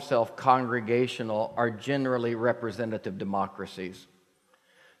call themselves congregational are generally representative democracies.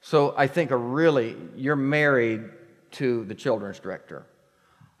 So I think you're married to the children's director.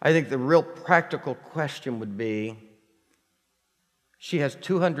 I think the real practical question would be, she has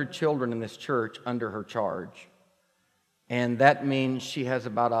 200 children in this church under her charge. And that means she has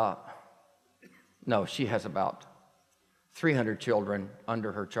about 300 children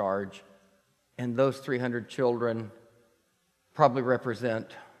under her charge. And those 300 children probably represent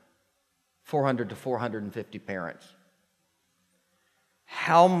 400 to 450 parents.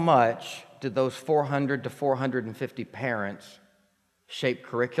 How much did those 400 to 450 parents shape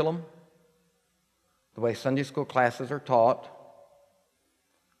curriculum, the way Sunday school classes are taught,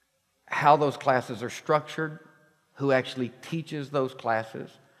 how those classes are structured, who actually teaches those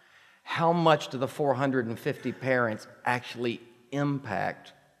classes, how much do the 450 parents actually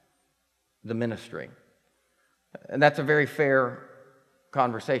impact the ministry? And that's a very fair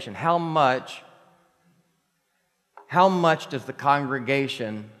conversation. How much does the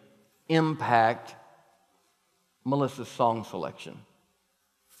congregation impact Melissa's song selection?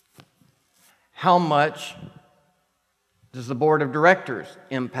 How much does the board of directors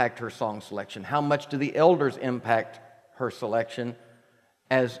impact her song selection? How much do the elders impact her selection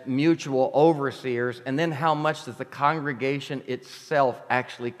as mutual overseers? And then how much does the congregation itself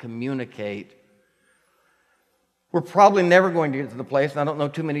actually communicate? We're probably never going to get to the place, and I don't know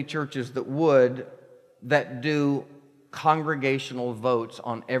too many churches that do congregational votes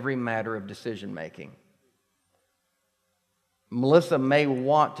on every matter of decision making. Melissa may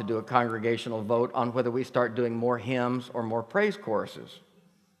want to do a congregational vote on whether we start doing more hymns or more praise choruses.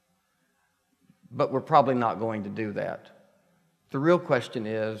 But we're probably not going to do that. The real question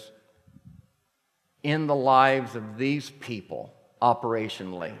is, in the lives of these people,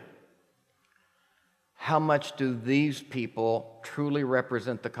 operationally, how much do these people truly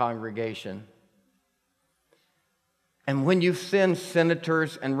represent the congregation? And when you send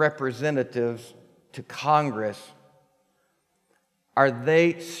senators and representatives to Congress, are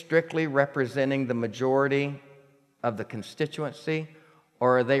they strictly representing the majority of the constituency,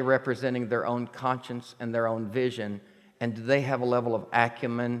 or are they representing their own conscience and their own vision? And do they have a level of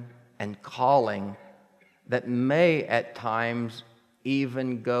acumen and calling that may at times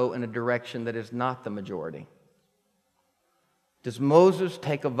even go in a direction that is not the majority? Does Moses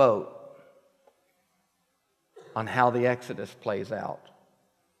take a vote on how the Exodus plays out?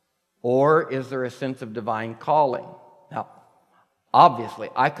 Or is there a sense of divine calling? Now, obviously,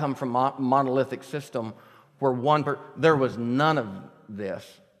 I come from a monolithic system where there was none of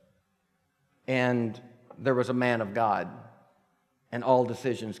this, and there was a man of God, and all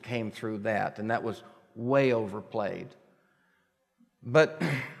decisions came through that, and that was way overplayed. But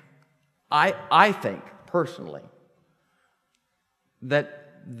I think, personally, that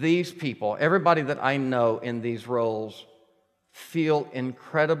these people, everybody that I know in these roles, feel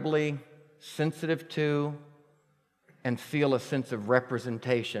incredibly sensitive to and feel a sense of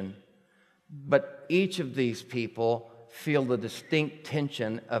representation. But each of these people feel the distinct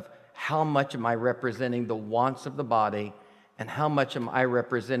tension of how much am I representing the wants of the body, and how much am I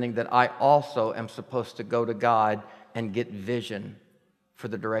representing that I also am supposed to go to God and get vision for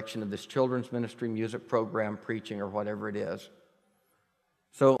the direction of this children's ministry, music program, preaching, or whatever it is.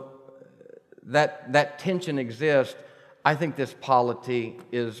 So that tension exists. I think this polity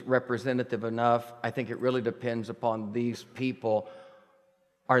is representative enough. I think it really depends upon these people.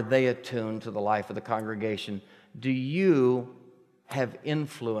 Are they attuned to the life of the congregation? Do you have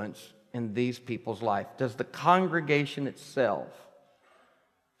influence in these people's life? Does the congregation itself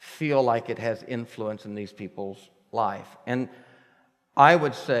feel like it has influence in these people's life? And I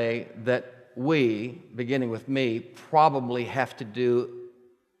would say that we, beginning with me, probably have to do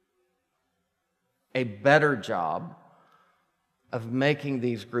a better job of making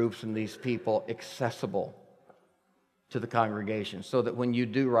these groups and these people accessible to the congregation, so that when you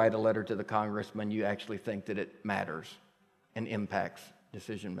do write a letter to the congressman, you actually think that it matters and impacts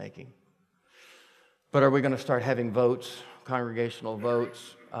decision making. But are we going to start having votes, congregational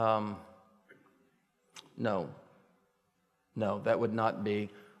votes? No, that would not be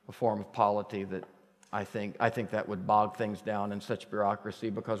a form of polity that I think that would bog things down in such bureaucracy,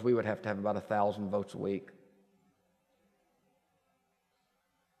 because we would have to have about 1,000 votes a week.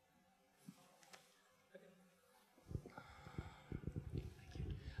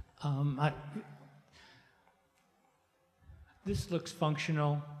 This looks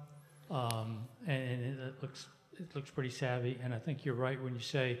functional, and it looks pretty savvy. And I think you're right when you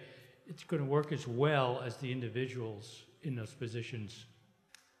say it's going to work as well as the individuals in those positions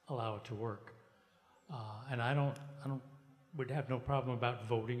allow it to work. And I would have no problem about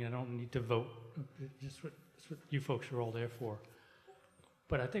voting. I don't need to vote. That's what you folks are all there for.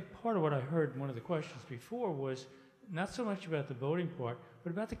 But I think part of what I heard in one of the questions before was not so much about the voting part,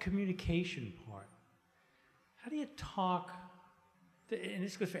 but about the communication part. How do you talk, and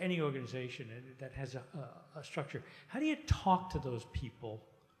this goes for any organization that has a structure, how do you talk to those people,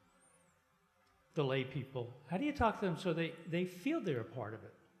 the lay people? How do you talk to them so they feel they're a part of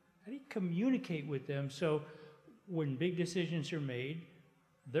it? How do you communicate with them so when big decisions are made,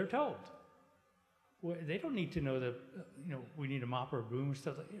 they're told? They don't need to know that, we need a mop or a broom and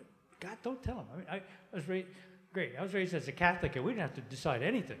stuff like that. God, don't tell them. I mean, I was raised, great. I was raised as a Catholic, and we didn't have to decide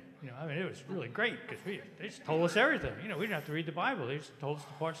anything. It was really great because they just told us everything. We didn't have to read the Bible. They just told us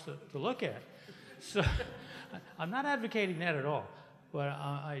the parts to look at. So I'm not advocating that at all. But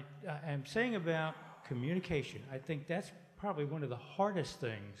I am saying about communication. I think that's probably one of the hardest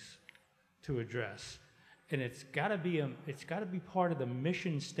things to address, and it's got to be part of the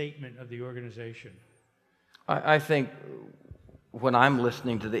mission statement of the organization. I think when I'm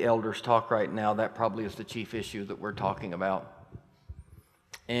listening to the elders talk right now, that probably is the chief issue that we're talking about.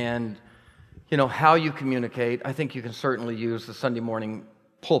 And, how you communicate, I think you can certainly use the Sunday morning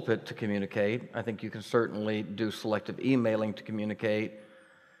pulpit to communicate. I think you can certainly do selective emailing to communicate.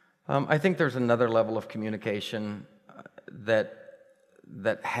 I think there's another level of communication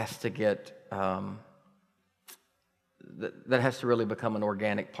that has to get, that has to really become an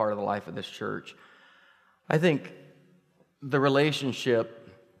organic part of the life of this church. I think the relationship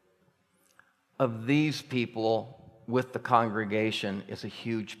of these people with the congregation is a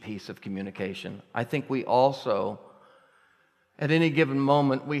huge piece of communication. I think we also, at any given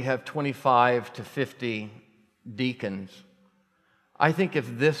moment, we have 25 to 50 deacons. I think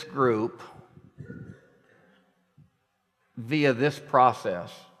if this group, via this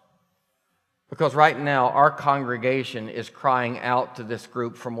process, because right now our congregation is crying out to this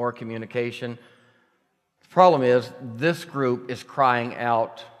group for more communication. The problem is this group is crying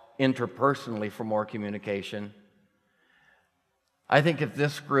out interpersonally for more communication. I think if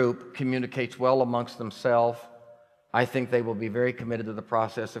this group communicates well amongst themselves, I think they will be very committed to the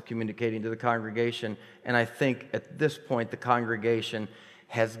process of communicating to the congregation. And I think at this point the congregation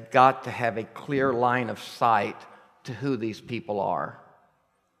has got to have a clear line of sight to who these people are.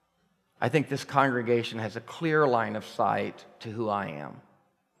 I think this congregation has a clear line of sight to who I am.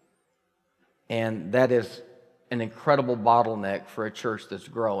 And that is an incredible bottleneck for a church that's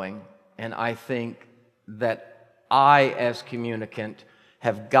growing. And I think that I, as communicant,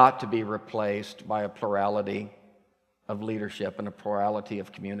 have got to be replaced by a plurality of leadership and a plurality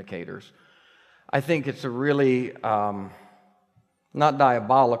of communicators. I think it's a really, not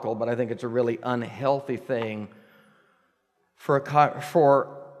diabolical, but I think it's a really unhealthy thing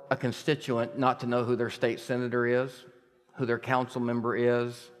for a constituent not to know who their state senator is, who their council member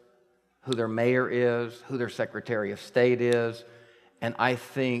is, who their mayor is, who their secretary of state is. And I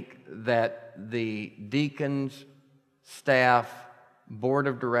think that the deacons, staff, board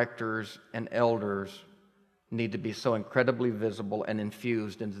of directors, and elders need to be so incredibly visible and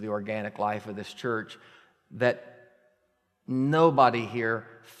infused into the organic life of this church that nobody here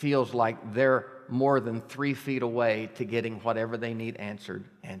feels like they're more than 3 feet away to getting whatever they need answered.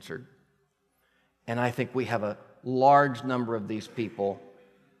 And I think we have a large number of these people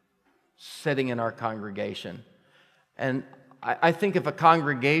sitting in our congregation. And I think if a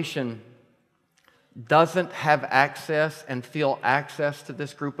congregation doesn't have access and feel access to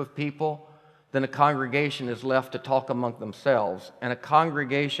this group of people, then a congregation is left to talk among themselves. And a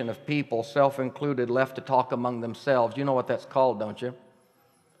congregation of people, self-included, left to talk among themselves, you know what that's called, don't you?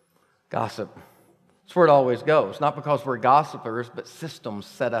 Gossip. That's where it always goes. Not because we're gossipers, but systems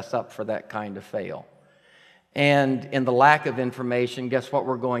set us up for that kind of fail. And in the lack of information, guess what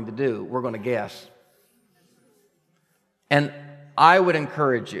we're going to do? We're going to guess. And I would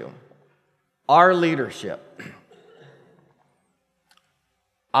encourage you, our leadership,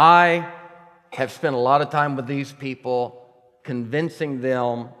 I have spent a lot of time with these people, convincing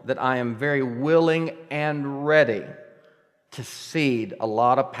them that I am very willing and ready to cede a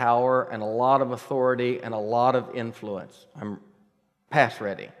lot of power and a lot of authority and a lot of influence. I'm past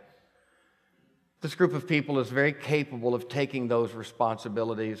ready. This group of people is very capable of taking those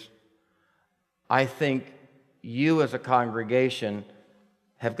responsibilities. I think you as a congregation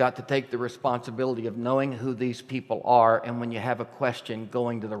have got to take the responsibility of knowing who these people are, and when you have a question,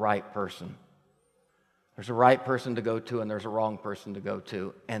 going to the right person. There's a right person to go to and there's a wrong person to go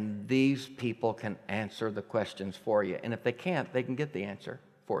to, and these people can answer the questions for you. And if they can't, they can get the answer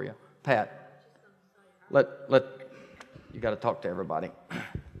for you. Pat, you got to talk to everybody.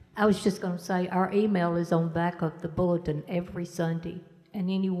 I was just going to say, our email is on the back of the bulletin every Sunday, and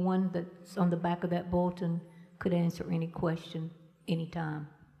anyone that's on the back of that bulletin could answer any question anytime.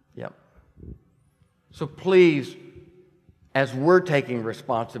 Yep. So please, as we're taking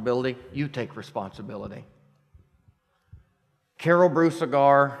responsibility, you take responsibility. Carol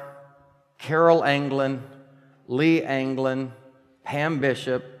Brusagar, Carol Anglin, Lee Anglin, Pam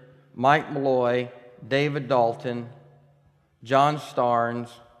Bishop, Mike Malloy, David Dalton, John Starnes,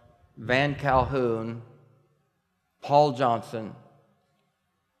 Van Calhoun, Paul Johnson,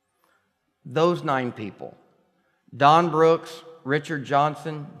 those 9 people. Don Brooks, Richard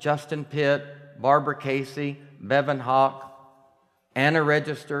Johnson, Justin Pitt, Barbara Casey, Bevan Hawk, Anna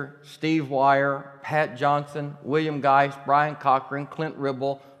Register, Steve Wire, Pat Johnson, William Geist, Brian Cochran, Clint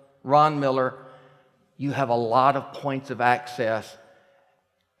Ribble, Ron Miller. You have a lot of points of access.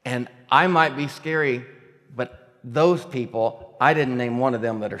 And I might be scary, but those people, I didn't name one of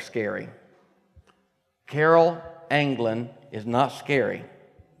them that are scary. Carol Anglin is not scary,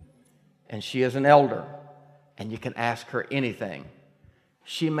 and she is an elder, and you can ask her anything.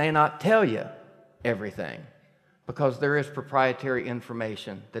 She may not tell you everything, because there is proprietary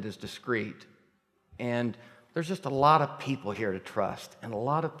information that is discreet. And there's just a lot of people here to trust and a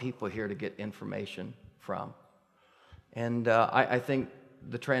lot of people here to get information from. And I think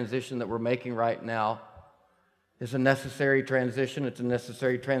the transition that we're making right now is a necessary transition. It's a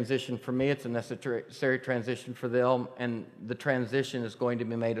necessary transition for me. It's a necessary transition for them. And the transition is going to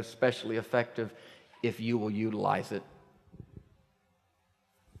be made especially effective if you will utilize it.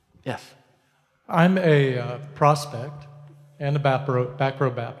 Yes? I'm a prospect and a back row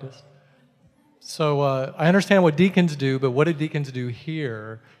Baptist. So I understand what deacons do, but what do deacons do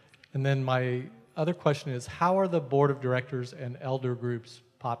here? And then my other question is, how are the board of directors and elder groups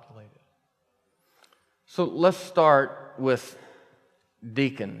populated? So let's start with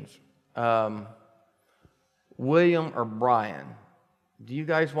deacons. William or Brian? Do you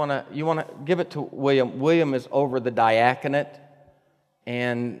guys want to give it to William? William is over the diaconate,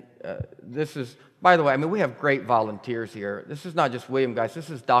 and this is, by the way, I mean, we have great volunteers here. This is not just William Geist. This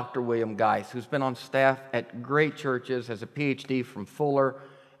is Dr. William Geist, who's been on staff at great churches, has a PhD from Fuller,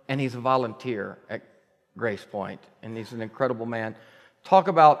 and he's a volunteer at Grace Point, and he's an incredible man. Talk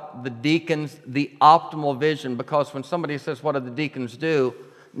about the deacons, the optimal vision, because when somebody says, what do the deacons do?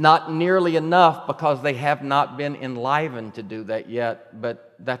 Not nearly enough, because they have not been enlivened to do that yet,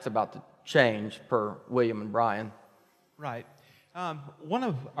 but that's about to change per William and Brian. Right. One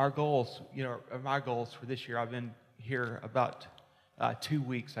of our goals, my goals for this year, I've been here about 2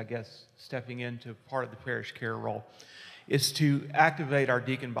 weeks, I guess, stepping into part of the parish care role, is to activate our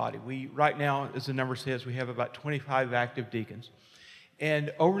deacon body. We, right now, as the number says, we have about 25 active deacons.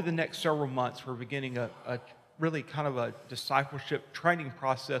 And over the next several months, we're beginning a really kind of a discipleship training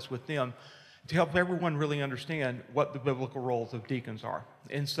process with them to help everyone really understand what the biblical roles of deacons are.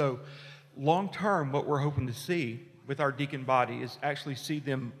 And so long term, what we're hoping to see with our deacon body is actually see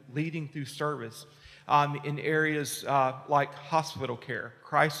them leading through service in areas like hospital care,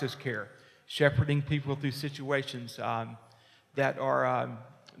 crisis care, shepherding people through situations that are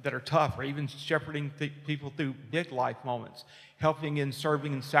tough, or even shepherding people through big life moments, helping in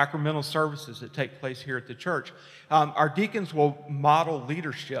serving in sacramental services that take place here at the church. Our deacons will model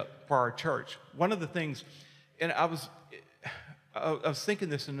leadership for our church. One of the things, and I was thinking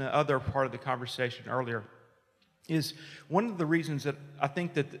this in the other part of the conversation earlier, is one of the reasons that I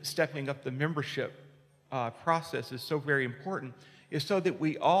think that stepping up the membership process is so very important is so that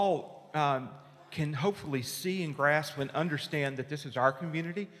we all can hopefully see and grasp and understand that this is our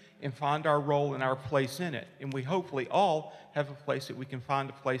community and find our role and our place in it. And we hopefully all have a place that we can find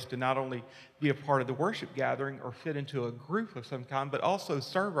a place to not only be a part of the worship gathering or fit into a group of some kind, but also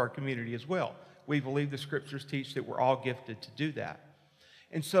serve our community as well. We believe the scriptures teach that we're all gifted to do that.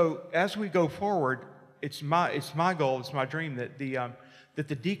 And so as we go forward, it's my goal, it's my dream that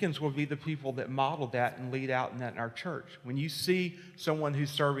the deacons will be the people that model that and lead out in that in our church. When you see someone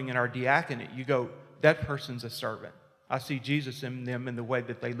who's serving in our diaconate, you go, that person's a servant. I see Jesus in them in the way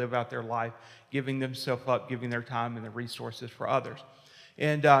that they live out their life, giving themselves up, giving their time and their resources for others.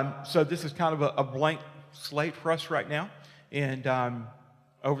 And so this is kind of a blank slate for us right now. And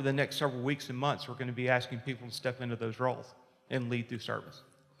over the next several weeks and months, we're going to be asking people to step into those roles and lead through service.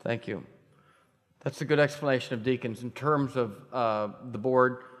 Thank you. That's a good explanation of deacons. In terms of the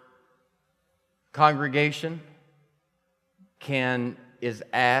board, congregation is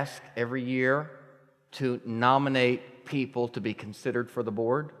asked every year to nominate people to be considered for the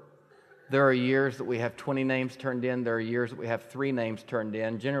board. There are years that we have 20 names turned in. There are years that we have 3 names turned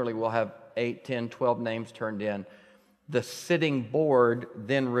in. Generally, we'll have 8, 10, 12 names turned in. The sitting board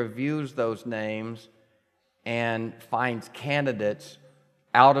then reviews those names and finds candidates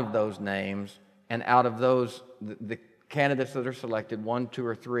out of those names, and out of those, the candidates that are selected, 1, 2,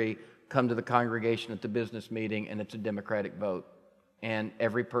 or 3, come to the congregation at the business meeting, and it's a democratic vote. And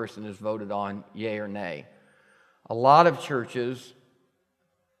every person is voted on, yea or nay. A lot of churches,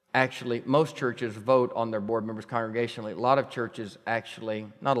 actually, most churches vote on their board members congregationally. A lot of churches actually,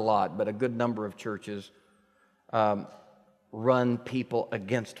 not a lot, but a good number of churches run people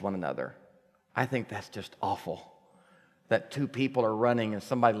against one another. I think that's just awful, that 2 people are running and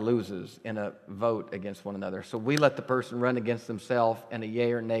somebody loses in a vote against one another. So we let the person run against themselves in a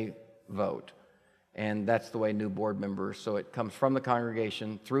yea or nay vote. And that's the way new board members, so it comes from the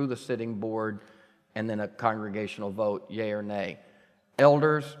congregation through the sitting board and then a congregational vote, yea or nay.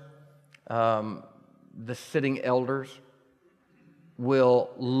 Elders, the sitting elders will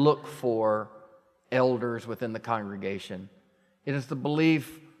look for elders within the congregation. It is the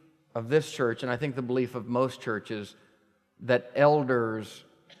belief of this church, and I think the belief of most churches, that elders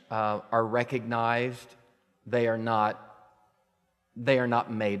are recognized. They are not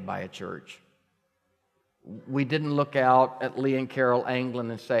made by a church. We didn't look out at Lee and Carol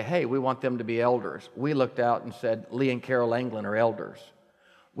Anglin and say, hey, we want them to be elders. We looked out and said, Lee and Carol Anglin are elders.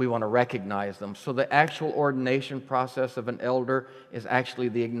 We want to recognize them. So the actual ordination process of an elder is actually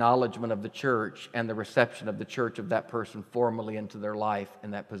the acknowledgement of the church and the reception of the church of that person formally into their life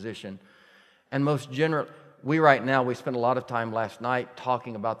in that position. And most generally, we spent a lot of time last night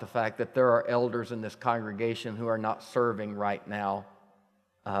talking about the fact that there are elders in this congregation who are not serving right now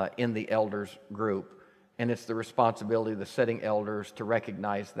in the elders group. And it's the responsibility of the sitting elders to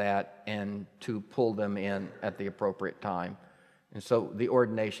recognize that and to pull them in at the appropriate time. And so the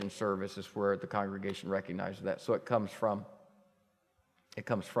ordination service is where the congregation recognizes that. So it comes from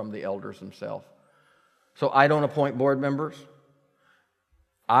the elders themselves. So I don't appoint board members.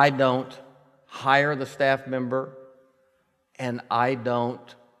 I don't hire the staff member, and I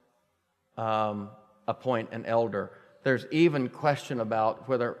don't appoint an elder. There's even question about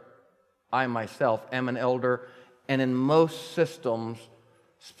whether I myself am an elder, and in most systems,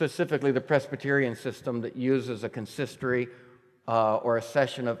 specifically the Presbyterian system that uses a consistory or a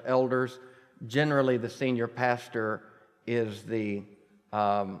session of elders, generally the senior pastor is the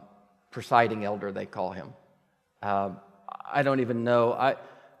presiding elder, they call him. I don't even know.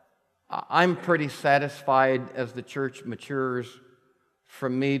 I'm pretty satisfied as the church matures for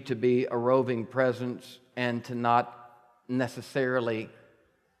me to be a roving presence and to not necessarily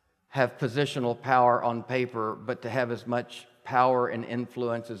have positional power on paper, but to have as much power and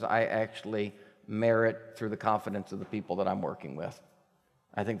influence as I actually merit through the confidence of the people that I'm working with.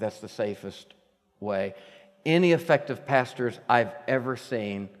 I think that's the safest way. Any effective pastors I've ever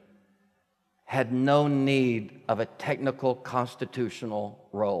seen had no need of a technical constitutional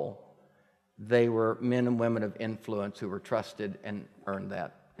role. They were men and women of influence who were trusted and earned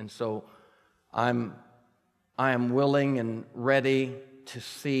that. And so I am willing and ready to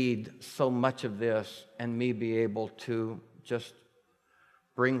cede so much of this and me be able to just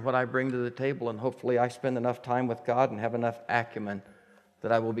bring what I bring to the table, and hopefully I spend enough time with God and have enough acumen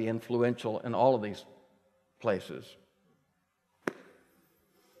that I will be influential in all of these places.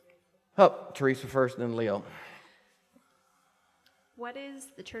 Teresa first, then Leo. What is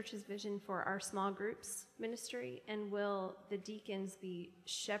the church's vision for our small groups ministry, and will the deacons be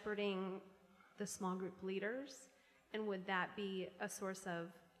shepherding the small group leaders, and would that be a source of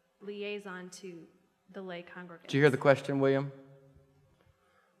liaison to the lay congregants? Did you hear the question, William?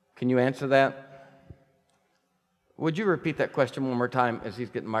 Can you answer that? Would you repeat that question one more time as he's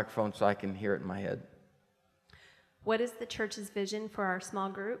getting the microphone so I can hear it in my head? What is the church's vision for our small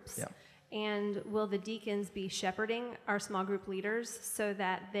groups? Yeah. And will the deacons be shepherding our small group leaders so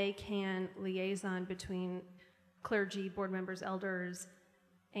that they can liaison between clergy, board members, elders,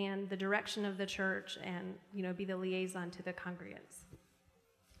 and the direction of the church, and be the liaison to the congregants?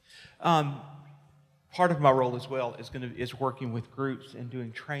 Part of my role as well is working with groups and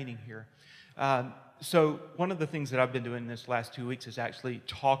doing training here. So one of the things that I've been doing this last 2 weeks is actually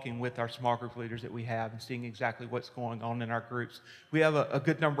talking with our small group leaders that we have and seeing exactly what's going on in our groups. We have a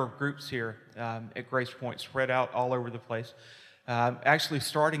good number of groups here at Grace Point spread out all over the place. actually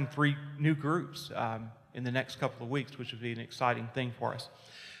starting 3 new groups in the next couple of weeks, which would be an exciting thing for us.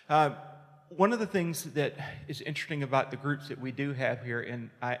 One of the things that is interesting about the groups that we do have here, and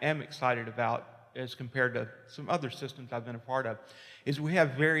I am excited about as compared to some other systems I've been a part of, is we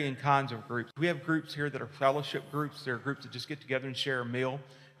have varying kinds of groups. We have groups here that are fellowship groups. They're groups that just get together and share a meal,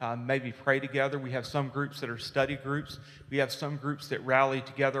 maybe pray together. We have some groups that are study groups. We have some groups that rally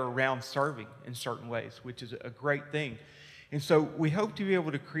together around serving in certain ways, which is a great thing. And so we hope to be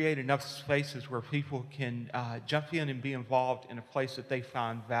able to create enough spaces where people can jump in and be involved in a place that they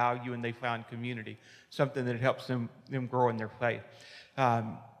find value and they find community, something that helps them grow in their faith,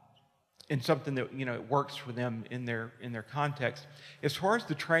 and something that works for them in their context. As far as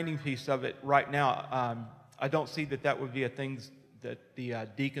the training piece of it, right now, I don't see that would be a thing that the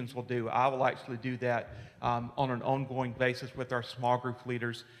deacons will do. I will actually do that on an ongoing basis with our small group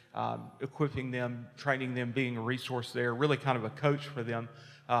leaders, equipping them, training them, being a resource there, really kind of a coach for them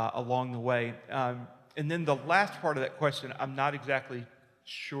along the way. And then the last part of that question, I'm not exactly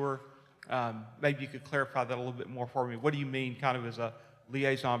sure. Maybe you could clarify that a little bit more for me. What do you mean kind of as a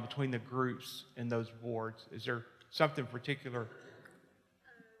liaison between the groups and those boards? Is there something particular?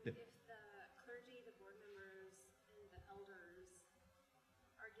 If the clergy, the board members, and the elders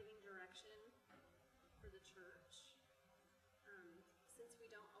are giving direction for the church, since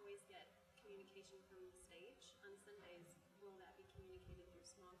we don't always get communication from the stage on Sundays, will that be communicated through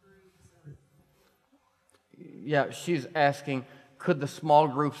small groups? Or? Yeah, she's asking, could the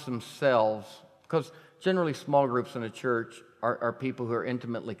small groups themselves, because generally small groups in a church are people who are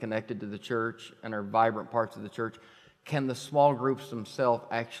intimately connected to the church and are vibrant parts of the church. Can the small groups themselves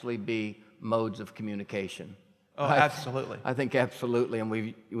actually be modes of communication? Oh, absolutely. I think absolutely, and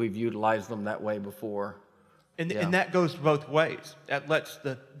we've utilized them that way before. And that goes both ways. That lets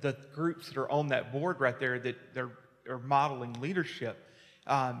the groups that are on that board right there that are modeling leadership,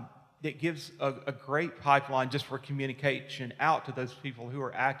 that gives a great pipeline just for communication out to those people who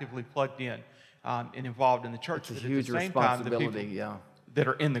are actively plugged in and involved in the church. It's a huge responsibility, that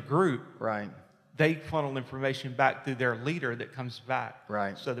are in the group, right? They funnel information back through their leader that comes back,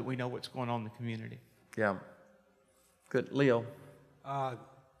 right? So that we know what's going on in the community. Yeah. Good, Leo.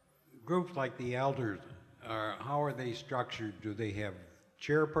 Groups like the elders, how are they structured? Do they have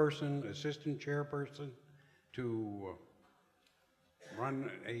chairperson, assistant chairperson to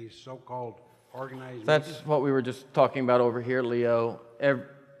run a so-called organized That's meeting? what we were just talking about over here, Leo.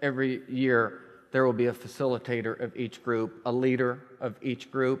 Every year, there will be a facilitator of each group, a leader of each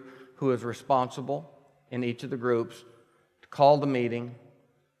group who is responsible in each of the groups to call the meeting,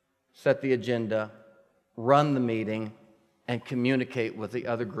 set the agenda, run the meeting, and communicate with the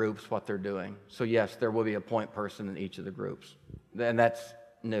other groups what they're doing. So yes, there will be a point person in each of the groups. And that's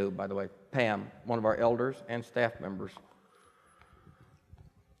new, by the way. Pam, one of our elders and staff members.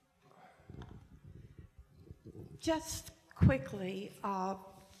 Just quickly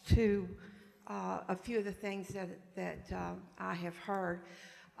to a few of the things that I have heard.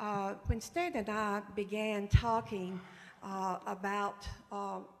 When Stan and I began talking about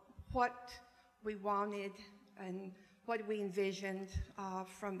what we wanted and what we envisioned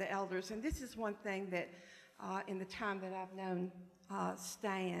from the elders, and this is one thing that in the time that I've known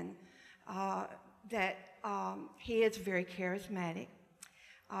Stan, that he is very charismatic,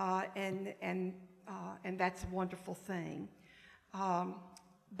 and that's a wonderful thing.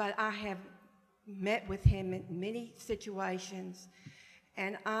 But I have met with him in many situations,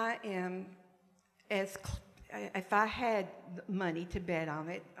 and I am if I had money to bet on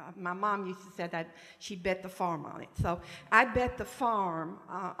it, my mom used to say that she bet the farm on it. So I bet the farm,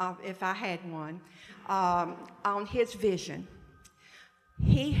 if I had one, on his vision.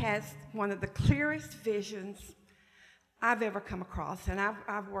 He has one of the clearest visions I've ever come across, and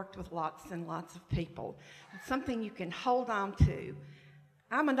I've worked with lots and lots of people. It's something you can hold on to.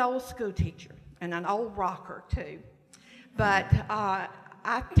 I'm an old school teacher and an old rocker too, but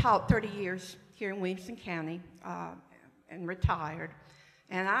I taught 30 years here in Williamson County and retired,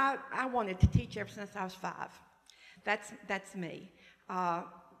 and I wanted to teach ever since I was 5. That's me.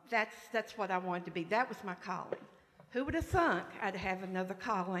 That's what I wanted to be. That was my calling. Who would have thunk I'd have another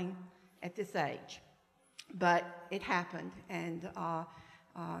calling at this age? But it happened, and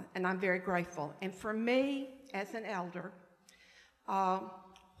I'm very grateful. And for me, as an elder,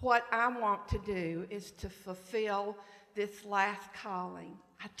 what I want to do is to fulfill this last calling.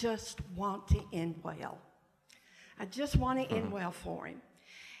 I just want to end well. I just want to end well for him.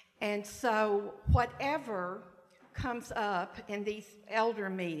 And so whatever comes up in these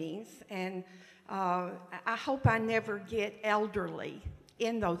elder meetings, and I hope I never get elderly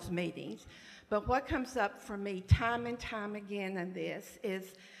in those meetings, But what comes up for me time and time again in this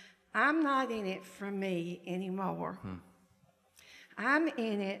is I'm not in it for me anymore. I'm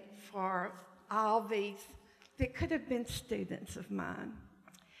in it for all these that could have been students of mine.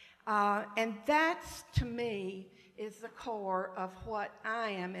 And that's, to me, is the core of what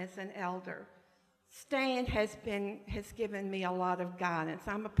I am as an elder. Stan has given me a lot of guidance.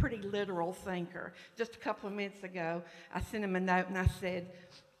 I'm a pretty literal thinker. Just a couple of minutes ago, I sent him a note and I said,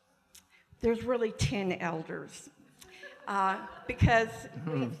 there's really 10 elders. Because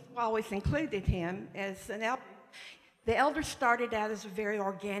we've always included him as an elder. The elders started out as a very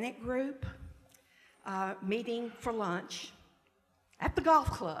organic group, meeting for lunch at the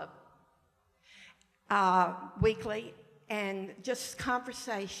golf club weekly, and just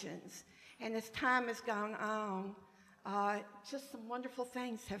conversations. And as time has gone on, just some wonderful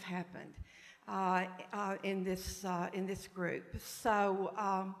things have happened in this group. So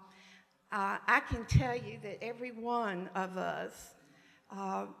I can tell you that every one of us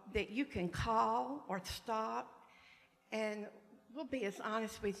that you can call or stop, and we'll be as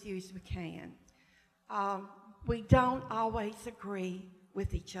honest with you as we can. We don't always agree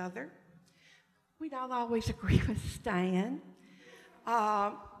with each other. We don't always agree with Stan.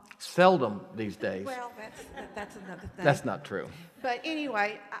 Seldom these days. Well, that's another thing. That's not true. But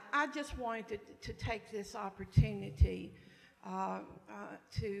anyway, I just wanted to take this opportunity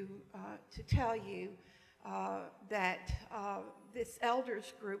to tell you that this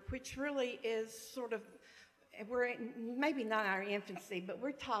elders group, which really is sort of, we're maybe not our infancy, but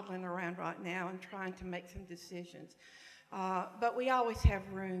we're toddling around right now and trying to make some decisions. But we always have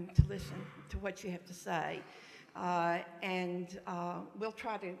room to listen to what you have to say. And we'll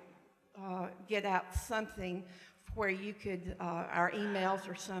try to get out something where you could, our emails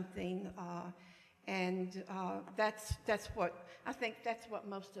or something, and that's what, I think that's what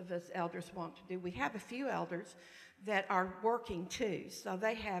most of us elders want to do. We have a few elders that are working too, so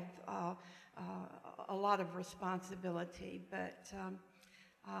they have a lot of responsibility, but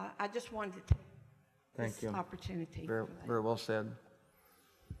I just wanted to take this opportunity. Very, very well said.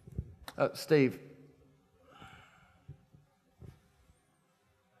 Steve.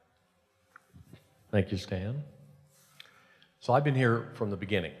 Thank you, Stan. So I've been here from the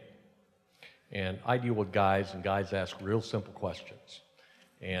beginning, and I deal with guys, and guys ask real simple questions.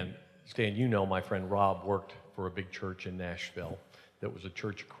 And Stan, you know my friend Rob worked for a big church in Nashville that was a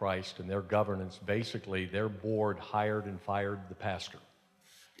Church of Christ, and their governance, basically, their board hired and fired the pastor.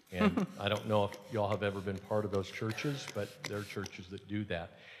 And I don't know if y'all have ever been part of those churches, but there are churches that do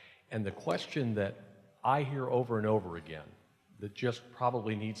that. And the question that I hear over and over again, that just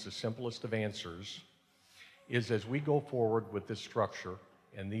probably needs the simplest of answers, is as we go forward with this structure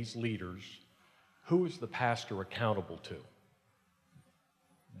and these leaders, who is the pastor accountable to?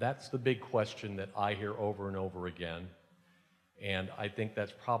 That's the big question that I hear over and over again, and I think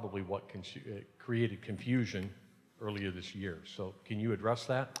that's probably what created confusion earlier this year. So can you address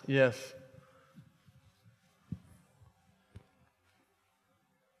that? Yes.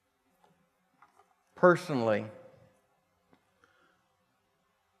 Personally,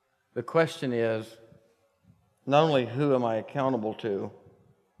 the question is not only who am I accountable to,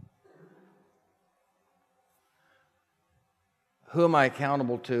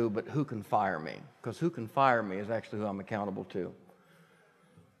 but who can fire me? Because who can fire me is actually who I'm accountable to.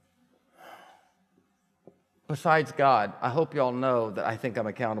 Besides God, I hope y'all know that I think I'm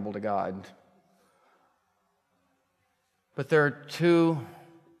accountable to God. But there are two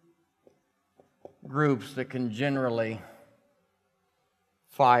groups that can generally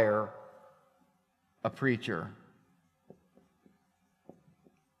fire a preacher.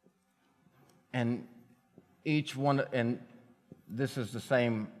 And each one, and this is the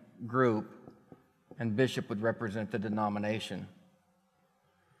same group, and bishop would represent the denomination.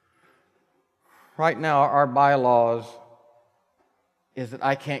 Right now, our bylaws is that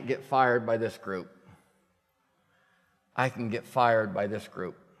I can't get fired by this group. I can get fired by this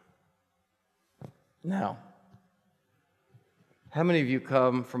group. Now, how many of you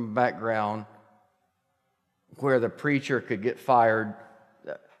come from a background where the preacher could get fired?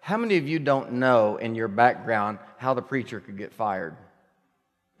 How many of you don't know in your background how the preacher could get fired?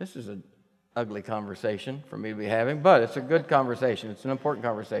 This is an ugly conversation for me to be having, but it's a good conversation. It's an important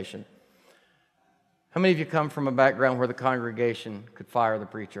conversation. How many of you come from a background where the congregation could fire the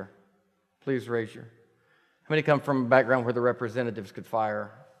preacher? Please raise your. How many come from a background where the representatives could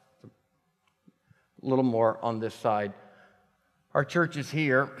fire? A little more on this side. Our church is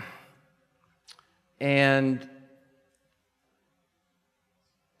here, and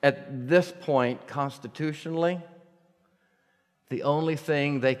at this point, constitutionally, the only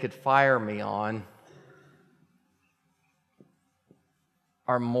thing they could fire me on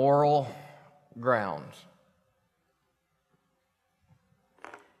are moral grounds.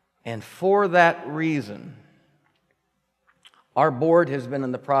 And for that reason, our board has been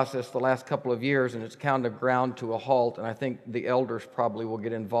in the process the last couple of years, and it's kind of ground to a halt, and I think the elders probably will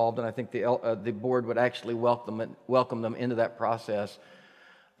get involved, and I think the board would actually welcome them into that process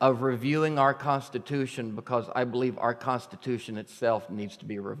of reviewing our Constitution, because I believe our Constitution itself needs to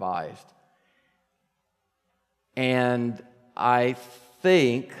be revised. And I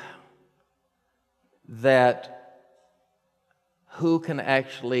think that who can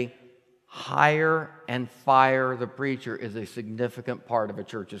actually hire and fire the preacher is a significant part of a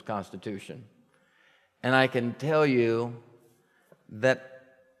church's constitution. And I can tell you that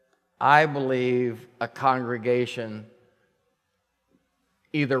I believe a congregation,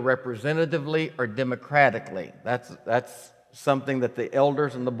 either representatively or democratically, that's something that the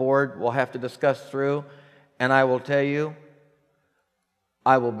elders and the board will have to discuss through. And I will tell you,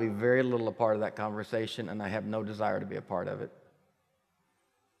 I will be very little a part of that conversation, and I have no desire to be a part of it.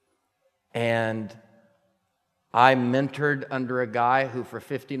 And I mentored under a guy who for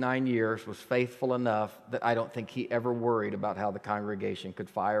 59 years was faithful enough that I don't think he ever worried about how the congregation could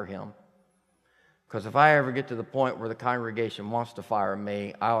fire him. Because if I ever get to the point where the congregation wants to fire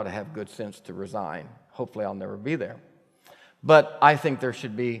me, I ought to have good sense to resign. Hopefully I'll never be there. But I think there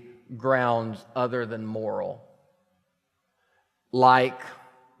should be grounds other than moral, like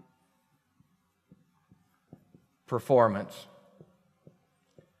performance.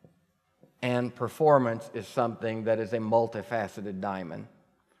 And performance is something that is a multifaceted diamond.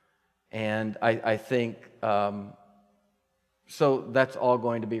 And I think, so that's all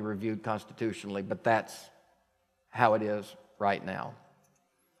going to be reviewed constitutionally, but that's how it is right now.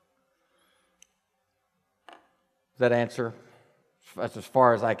 Does that answer? That's as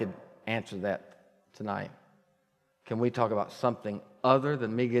far as I could answer that tonight. Can we talk about something other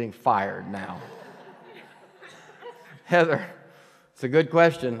than me getting fired now? Heather? It's a good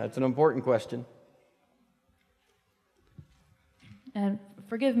question. That's an important question. And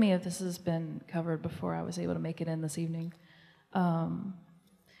forgive me if this has been covered before I was able to make it in this evening.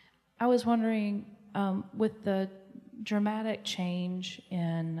 I was wondering, with the dramatic change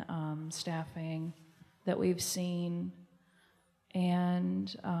in staffing that we've seen and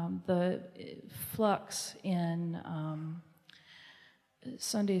the flux in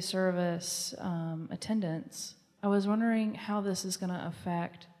Sunday service attendance, I was wondering how this is going to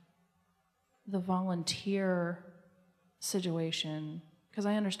affect the volunteer situation, because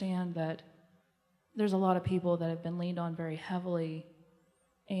I understand that there's a lot of people that have been leaned on very heavily,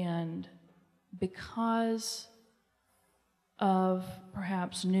 and because of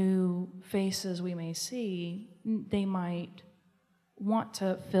perhaps new faces we may see, they might want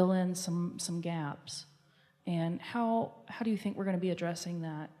to fill in some gaps. And how do you think we're going to be addressing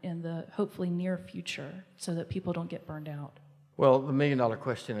that in the hopefully near future so that people don't get burned out? Well, the million-dollar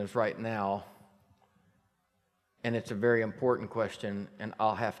question is right now, and it's a very important question, and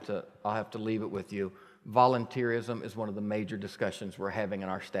I'll have to leave it with you. Volunteerism is one of the major discussions we're having in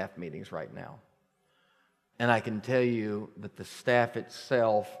our staff meetings right now. And I can tell you that the staff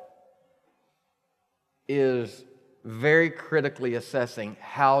itself is very critically assessing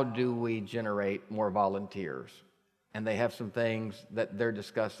how do we generate more volunteers. And they have some things that they're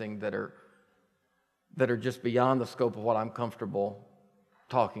discussing that are just beyond the scope of what I'm comfortable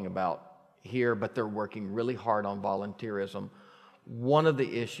talking about here, but they're working really hard on volunteerism. One of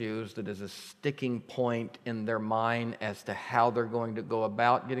the issues that is a sticking point in their mind as to how they're going to go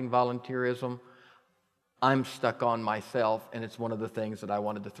about getting volunteerism, I'm stuck on myself, and it's one of the things that I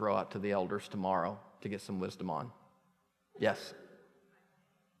wanted to throw out to the elders tomorrow to get some wisdom on. Yes.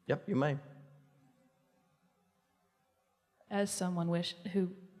 Yep, you may. As someone who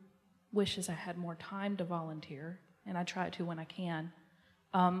wishes I had more time to volunteer, and I try to when I can,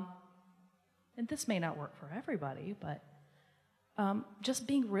 and this may not work for everybody, but just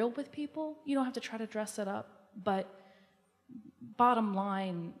being real with people, you don't have to try to dress it up, but bottom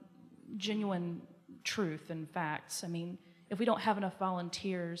line, genuine truth and facts. I mean, if we don't have enough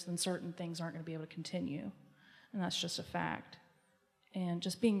volunteers, then certain things aren't going to be able to continue. And that's just a fact. And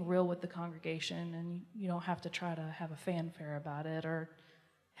just being real with the congregation, and you don't have to try to have a fanfare about it or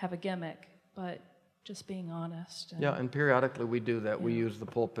have a gimmick, but just being honest. Yeah, and periodically we do that. Yeah. We use the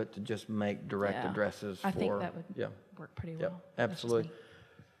pulpit to just make direct addresses I think that would work pretty well. Absolutely.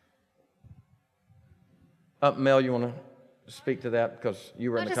 Mel, you want to speak to that because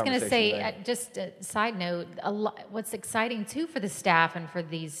you were in I'm the just going to conversation say, today? just a side note, what's exciting too for the staff and for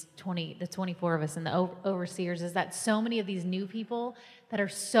the 24 of us and the overseers is that so many of these new people that are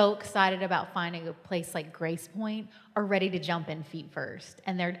so excited about finding a place like Grace Point are ready to jump in feet first.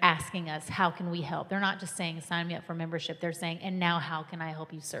 And they're asking us, how can we help? They're not just saying, sign me up for membership. They're saying, and now how can I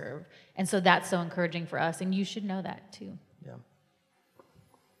help you serve? And so that's so encouraging for us. And you should know that too. Yeah.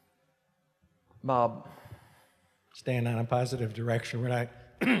 Bob. Staying on a positive direction. We're not,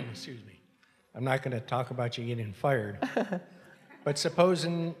 excuse me, I'm not going to talk about you getting fired. But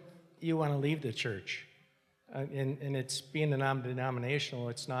supposing you want to leave the church, and it's being a non-denominational,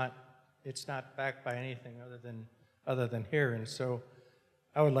 it's not backed by anything other than here. And so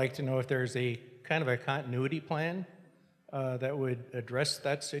I would like to know if there's a kind of a continuity plan that would address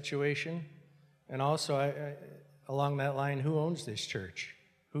that situation. And also, along that line, who owns this church?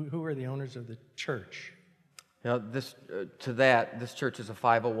 Who are the owners of the church? This church is a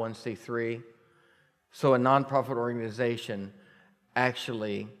 501c3. So a nonprofit organization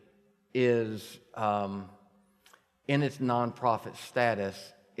actually is, in its nonprofit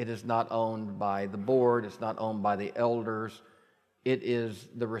status, it is not owned by the board, it's not owned by the elders. It is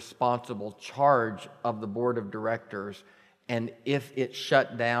the responsible charge of the board of directors. And if it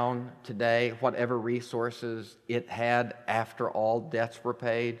shut down today, whatever resources it had after all debts were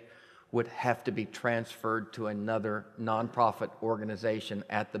paid would have to be transferred to another nonprofit organization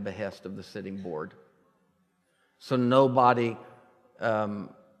at the behest of the sitting board. So nobody, because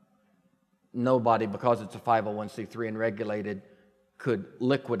it's a 501c3 and regulated, could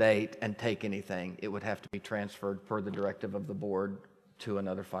liquidate and take anything. It would have to be transferred per the directive of the board to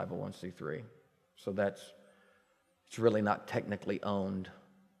another 501c3. So it's really not technically owned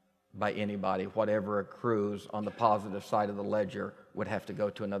by anybody. Whatever accrues on the positive side of the ledger would have to go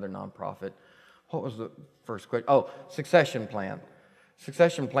to another nonprofit. What was the first question? Oh, succession plan.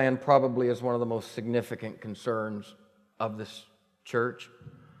 Succession plan probably is one of the most significant concerns of this church.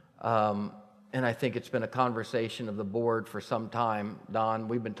 And I think it's been a conversation of the board for some time. Don,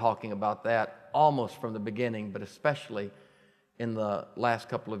 we've been talking about that almost from the beginning, but especially in the last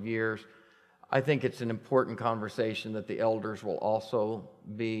couple of years. I think it's an important conversation that the elders will also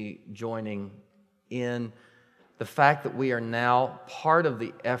be joining in. The fact that we are now part of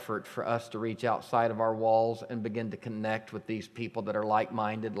the effort for us to reach outside of our walls and begin to connect with these people that are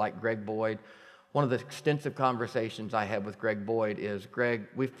like-minded, like Greg Boyd. One of the extensive conversations I had with Greg Boyd is, Greg,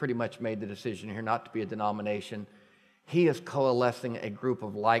 we've pretty much made the decision here not to be a denomination. He is coalescing a group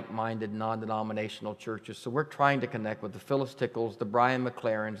of like-minded, non-denominational churches. So we're trying to connect with the Phyllis Tickles, the Brian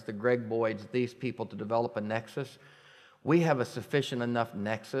McLarens, the Greg Boyds, these people to develop a nexus. We have a sufficient enough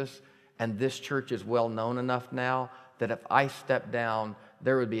nexus, and this church is well known enough now that if I step down,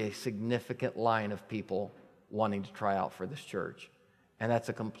 there would be a significant line of people wanting to try out for this church. And that's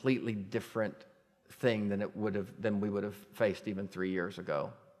a completely different thing than we would have faced even 3 years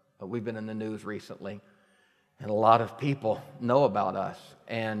ago. We've been in the news recently. And a lot of people know about us,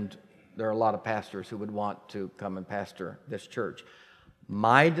 and there are a lot of pastors who would want to come and pastor this church.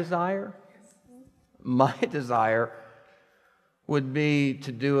 My desire would be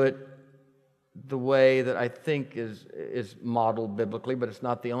to do it the way that I think is modeled biblically, but it's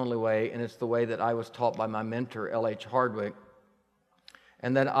not the only way, and it's the way that I was taught by my mentor, L.H. Hardwick,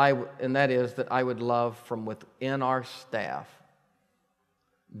 and that is that I would love from within our staff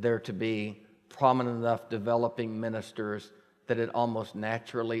there to be prominent enough developing ministers that it almost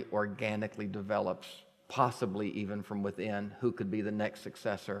naturally, organically develops, possibly even from within, who could be the next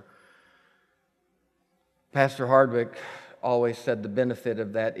successor. Pastor Hardwick always said the benefit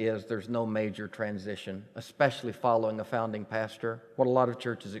of that is there's no major transition, especially following a founding pastor. What a lot of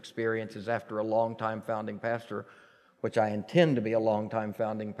churches experience is after a long-time founding pastor, which I intend to be a long-time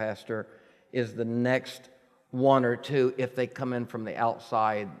founding pastor, is the next one or two, if they come in from the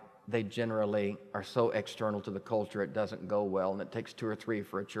outside, they generally are so external to the culture it doesn't go well, and it takes 2 or 3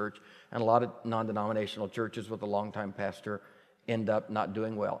 for a church. And a lot of non-denominational churches with a longtime pastor end up not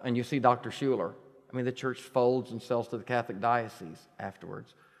doing well. And you see Dr. Schuler. I mean, the church folds and sells to the Catholic diocese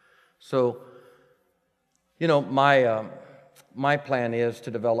afterwards. So, you know, my plan is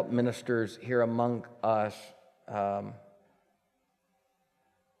to develop ministers here among us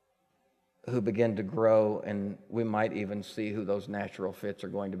who begin to grow, and we might even see who those natural fits are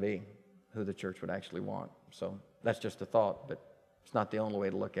going to be, who the church would actually want. So that's just a thought, but it's not the only way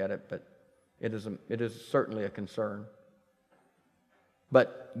to look at it, but it is certainly a concern.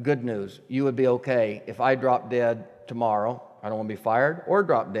 But good news, you would be okay if I drop dead tomorrow. I don't want to be fired or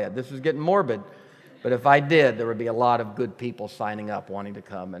drop dead. This is getting morbid. But if I did, there would be a lot of good people signing up wanting to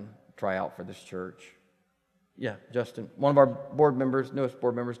come and try out for this church. Yeah, Justin. One of our board members, newest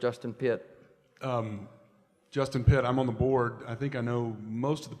board members, Justin Pitt. Justin Pitt, I'm on the board. I think I know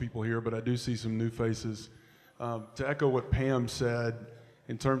most of the people here, but I do see some new faces. To echo what Pam said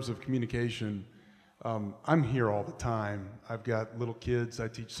in terms of communication, I'm here all the time. I've got little kids. I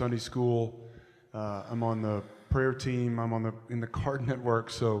teach Sunday school. I'm on the prayer team. I'm in the CARD network.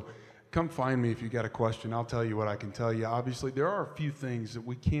 So come find me if you got a question. I'll tell you what I can tell you. Obviously, there are a few things that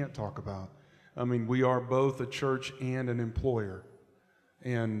we can't talk about. I mean, we are both a church and an employer.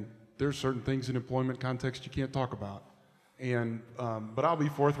 And there's certain things in employment context you can't talk about. And but I'll be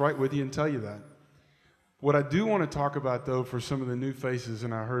forthright with you and tell you that. What I do want to talk about, though, for some of the new faces,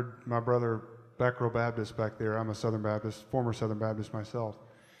 and I heard my brother Back Row Baptist back there, I'm a Southern Baptist, former Southern Baptist myself,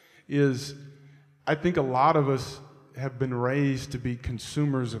 is I think a lot of us have been raised to be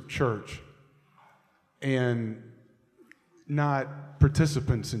consumers of church and not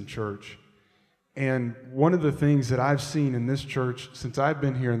participants in church. And one of the things that I've seen in this church since I've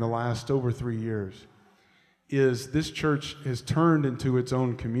been here in the last over 3 years is this church has turned into its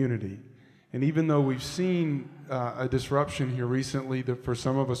own community. And even though we've seen a disruption here recently that for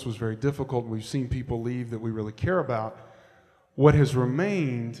some of us was very difficult, we've seen people leave that we really care about, what has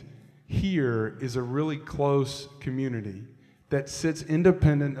remained here is a really close community that sits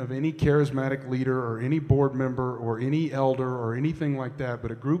independent of any charismatic leader or any board member or any elder or anything like that,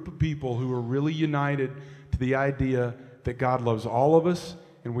 but a group of people who are really united to the idea that God loves all of us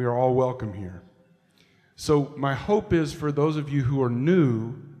and we are all welcome here. So my hope is for those of you who are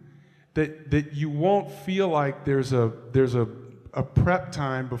new that you won't feel like there's a prep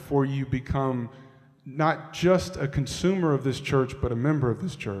time before you become not just a consumer of this church but a member of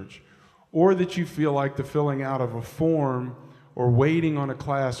this church, or that you feel like the filling out of a form or waiting on a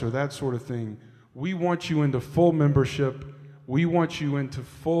class or that sort of thing. We want you into full membership. We want you into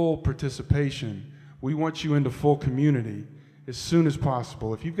full participation. We want you into full community as soon as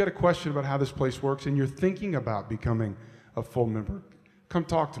possible. If you've got a question about how this place works and you're thinking about becoming a full member, come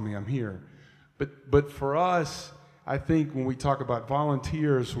talk to me. I'm here. But for us, I think when we talk about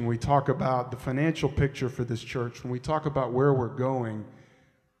volunteers, when we talk about the financial picture for this church, when we talk about where we're going,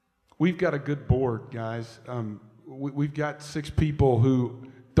 we've got a good board, guys. We've got 6 people who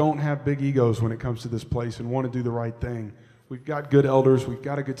don't have big egos when it comes to this place and want to do the right thing. We've got good elders. We've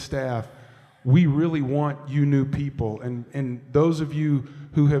got a good staff. We really want you new people. And those of you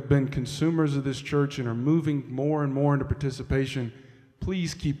who have been consumers of this church and are moving more and more into participation,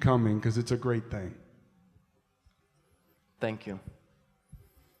 please keep coming because it's a great thing. Thank you.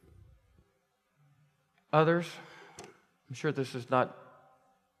 Others? I'm sure this is not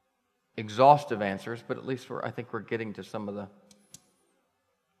exhaustive answers, but at least I think we're getting to some of the...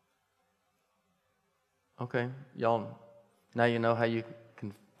 Okay, y'all, now you know how you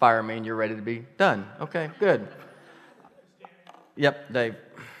can fire me and you're ready to be done. Okay, good. Yep, Dave.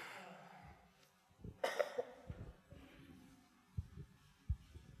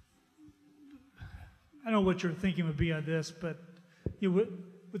 I don't know what your thinking would be on this, but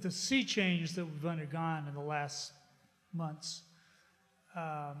with the sea change that we've undergone in the last months, do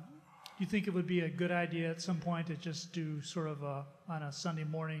you think it would be a good idea at some point to just do sort of on a Sunday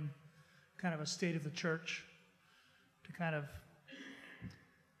morning kind of a state of the church to kind of,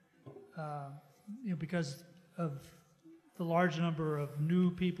 because of the large number of new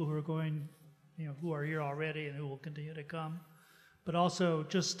people who are going, who are here already and who will continue to come, but also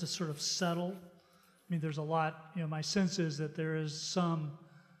just to sort of settle. I mean, there's a lot, my sense is that there is some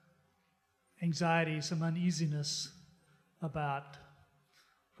anxiety, some uneasiness about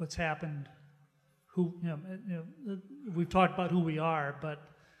what's happened. We've talked about who we are, but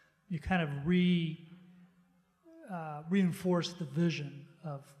you kind of reinforce the vision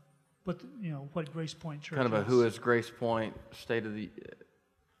of what Grace Point Church is. Kind of a who is Grace Point state of the,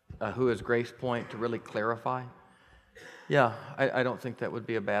 who is Grace Point to really clarify. Yeah, I don't think that would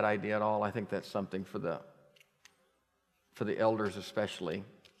be a bad idea at all. I think that's something for the elders especially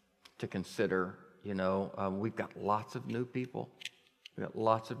to consider. We've got lots of new people. We've got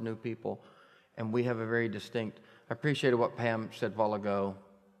lots of new people, and we have a very distinct. I appreciated what Pam said a while ago.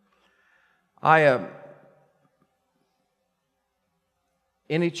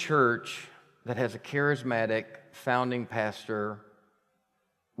 Any church that has a charismatic founding pastor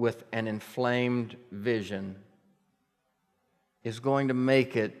with an inflamed vision is going to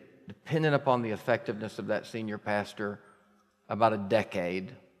make it, dependent upon the effectiveness of that senior pastor, about a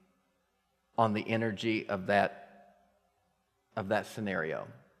decade on the energy of that scenario.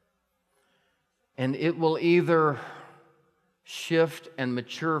 And it will either shift and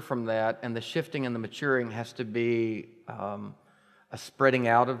mature from that, and the shifting and the maturing has to be a spreading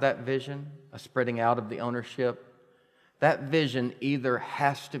out of that vision, a spreading out of the ownership. That vision either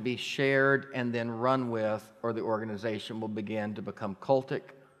has to be shared and then run with, or the organization will begin to become cultic,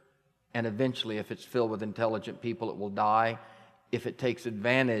 and eventually, if it's filled with intelligent people, it will die. If it takes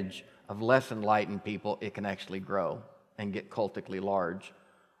advantage of less enlightened people, it can actually grow and get cultically large.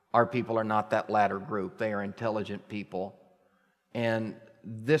 Our people are not that latter group. They are intelligent people. And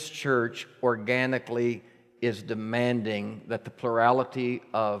this church organically is demanding that the plurality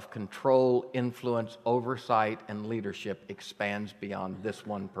of control, influence, oversight, and leadership expands beyond this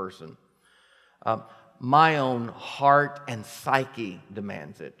one person. My own heart and psyche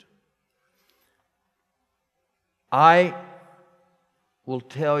demands it. I will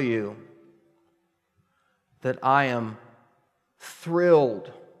tell you that I am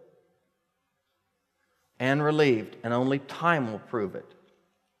thrilled and relieved, and only time will prove it,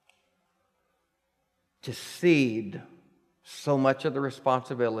 to cede so much of the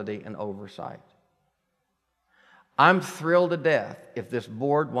responsibility and oversight. I'm thrilled to death if this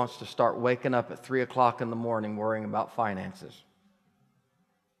board wants to start waking up at 3 o'clock in the morning worrying about finances.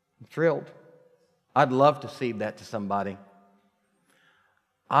 I'm thrilled. I'd love to cede that to somebody.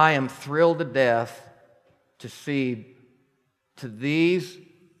 I am thrilled to death to cede to these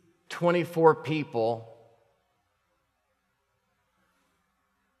 24 people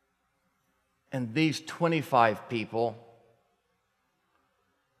and these 25 people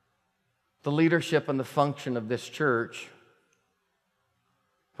the leadership and the function of this church,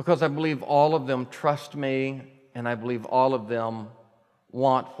 because I believe all of them trust me, and I believe all of them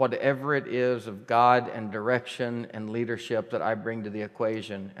want whatever it is of God and direction and leadership that I bring to the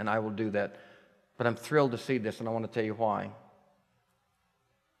equation, and I will do that. But I'm thrilled to see this, and I want to tell you why.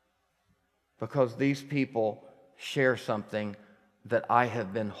 Because these people share something that I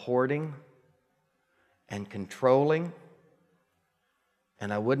have been hoarding and controlling,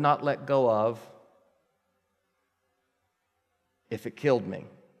 and I would not let go of if it killed me,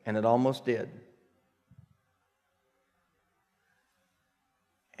 and it almost did.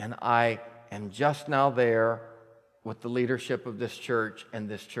 And I am just now there with the leadership of this church and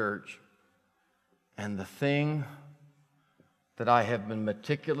this church. And the thing that I have been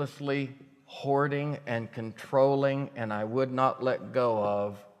meticulously hoarding and controlling and I would not let go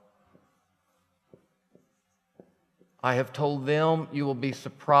of, I have told them, you will be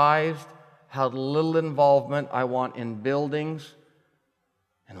surprised how little involvement I want in buildings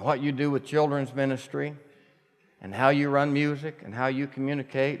and what you do with children's ministry and how you run music and how you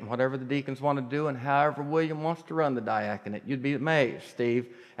communicate and whatever the deacons want to do and however William wants to run the diaconate. You'd be amazed,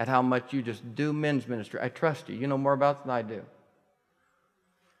 Steve, at how much you just do men's ministry. I trust you. You know more about it than I do.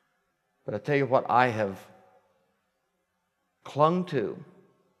 But I tell you what I have clung to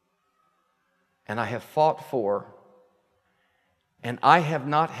and I have fought for, and I have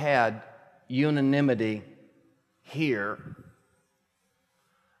not had unanimity here.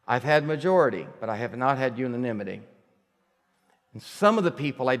 I've had majority, but I have not had unanimity. And some of the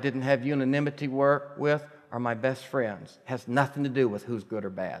people I didn't have unanimity with are my best friends. It has nothing to do with who's good or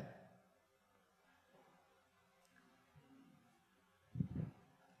bad.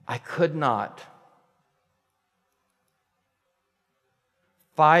 I could not.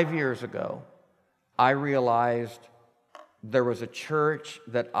 5 years ago, I realized there was a church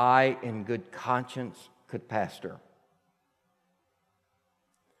that I, in good conscience, could pastor.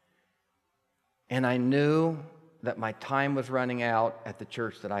 And I knew that my time was running out at the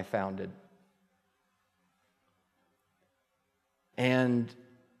church that I founded. And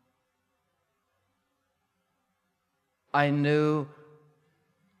I knew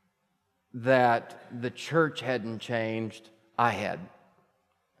that the church hadn't changed, I had.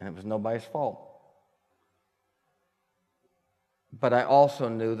 And it was nobody's fault. But I also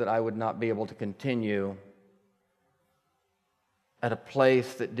knew that I would not be able to continue at a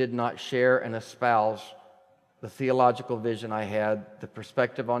place that did not share and espouse the theological vision I had, the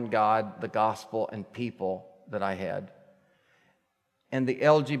perspective on God, the gospel, and people that I had. And the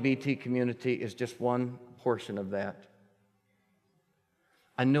LGBT community is just one portion of that.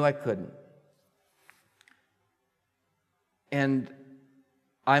 I knew I couldn't. And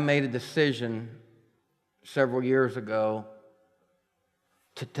I made a decision several years ago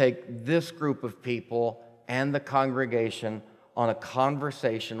to take this group of people and the congregation on a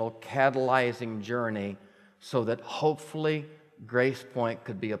conversational, catalyzing journey so that hopefully Grace Point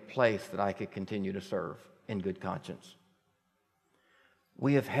could be a place that I could continue to serve in good conscience.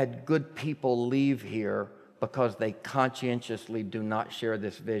 We have had good people leave here because they conscientiously do not share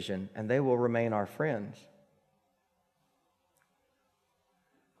this vision, and they will remain our friends.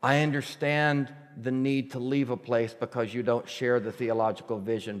 I understand the need to leave a place because you don't share the theological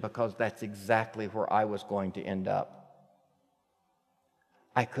vision, because that's exactly where I was going to end up.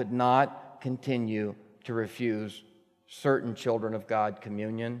 I could not continue to refuse certain children of God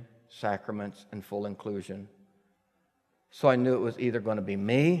communion, sacraments, and full inclusion. So I knew it was either going to be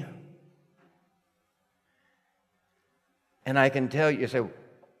me, and I can tell you say,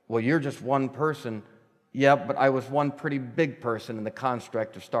 well, you're just one person. Yeah, but I was one pretty big person in the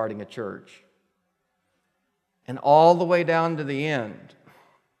construct of starting a church. And all the way down to the end,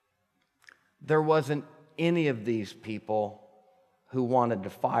 there wasn't any of these people who wanted to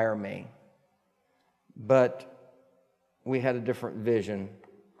fire me. But we had a different vision.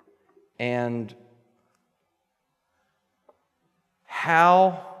 And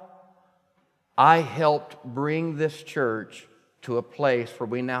how I helped bring this church to a place where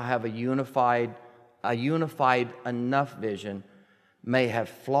we now have a unified enough vision, may have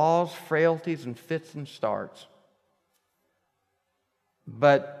flaws, frailties, and fits and starts.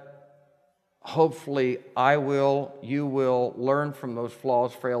 But hopefully you will learn from those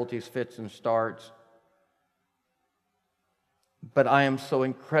flaws, frailties, fits, and starts. But I am so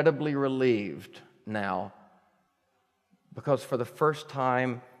incredibly relieved now, because for the first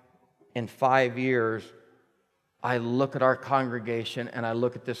time in 5 years, I look at our congregation and I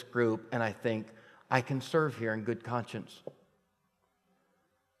look at this group and I think, I can serve here in good conscience.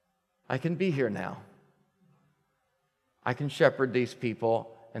 I can be here now. I can shepherd these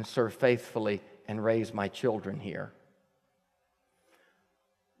people and serve faithfully and raise my children here.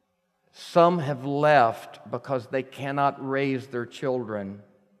 Some have left because they cannot raise their children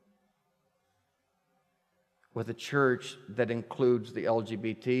with a church that includes the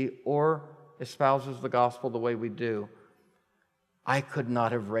LGBT or espouses the gospel the way we do. I could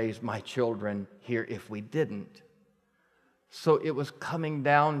not have raised my children here if we didn't. So it was coming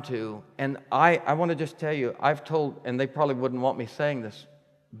down to, and I want to just tell you, I've told, and they probably wouldn't want me saying this,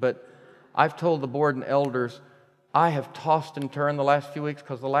 but I've told the board and elders, I have tossed and turned the last few weeks,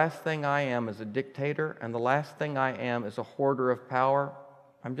 because the last thing I am is a dictator, and the last thing I am is a hoarder of power.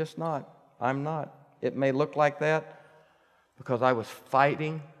 I'm just not. I'm not. It may look like that because I was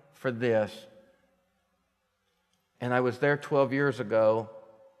fighting for this. And I was there 12 years ago,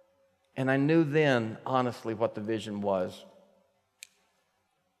 and I knew then, honestly, what the vision was.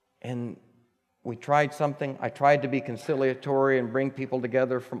 And we tried something. I tried to be conciliatory and bring people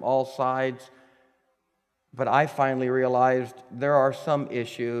together from all sides. But I finally realized there are some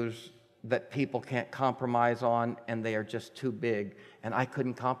issues that people can't compromise on, and they are just too big. And I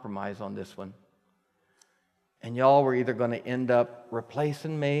couldn't compromise on this one. And y'all were either going to end up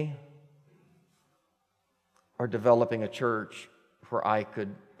replacing me or developing a church where I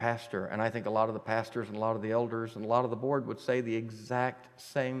could pastor. And I think a lot of the pastors and a lot of the elders and a lot of the board would say the exact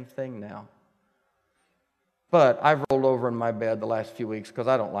same thing now. But I've rolled over in my bed the last few weeks because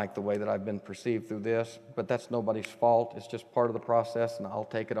I don't like the way that I've been perceived through this. But that's nobody's fault. It's just part of the process, and I'll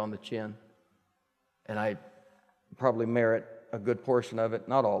take it on the chin. And I probably merit a good portion of it,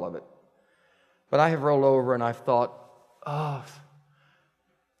 not all of it. But I have rolled over and I've thought, oh,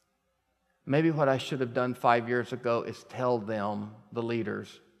 maybe what I should have done 5 years ago is tell them, the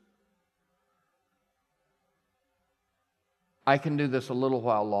leaders, I can do this a little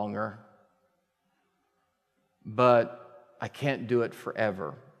while longer, but I can't do it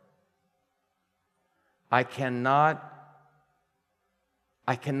forever. I cannot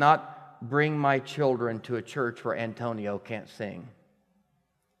bring my children to a church where Antonio can't sing.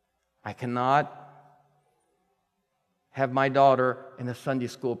 I cannot have my daughter in a Sunday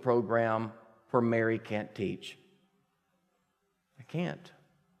school program where Mary can't teach. I can't.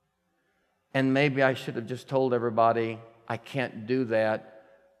 And maybe I should have just told everybody, I can't do that,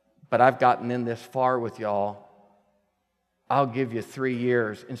 but I've gotten in this far with y'all. I'll give you 3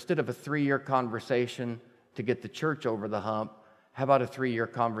 years. Instead of a 3-year conversation to get the church over the hump, how about a 3-year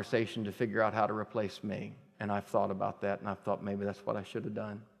conversation to figure out how to replace me? And I've thought about that, and I've thought maybe that's what I should have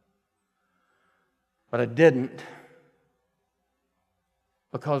done. But I didn't,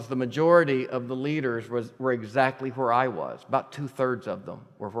 because the majority of the leaders were exactly where I was. About 2/3 of them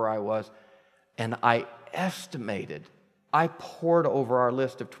were where I was. And I poured over our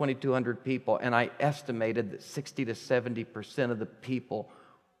list of 2,200 people, and I estimated that 60 to 70% of the people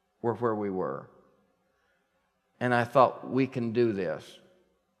were where we were. And I thought, we can do this.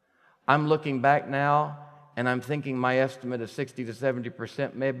 I'm looking back now, and I'm thinking my estimate of 60 to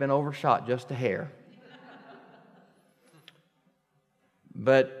 70% may have been overshot just a hair.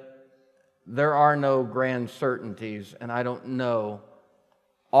 But there are no grand certainties, and I don't know.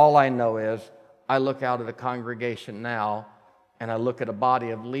 All I know is I look out at the congregation now, and I look at a body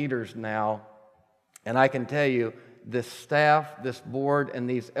of leaders now, and I can tell you, this staff, this board, and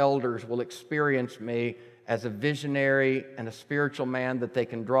these elders will experience me as a visionary and a spiritual man that they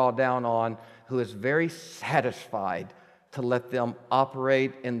can draw down on, who is very satisfied to let them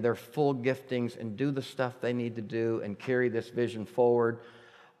operate in their full giftings and do the stuff they need to do and carry this vision forward.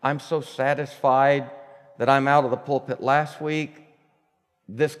 I'm so satisfied that I'm out of the pulpit last week,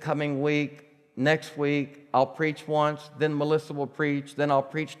 this coming week, next week. I'll preach once, then Melissa will preach, then I'll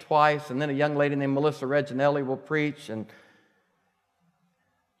preach twice, and then a young lady named Melissa Reginelli will preach. And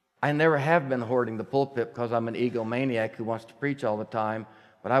I never have been hoarding the pulpit because I'm an egomaniac who wants to preach all the time,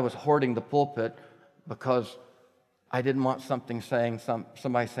 but I was hoarding the pulpit because I didn't want somebody saying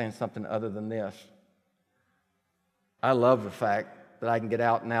something other than this. I love the fact that I can get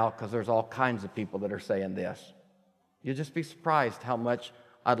out now because there's all kinds of people that are saying this. You'll just be surprised how much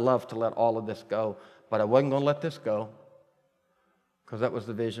I'd love to let all of this go, but I wasn't going to let this go because that was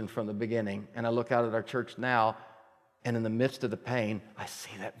the vision from the beginning. And I look out at our church now, and in the midst of the pain, I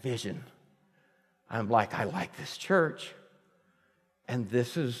see that vision. I'm like, I like this church. And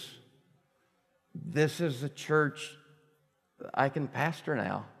this is the church I can pastor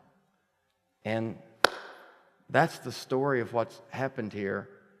now. And that's the story of what's happened here.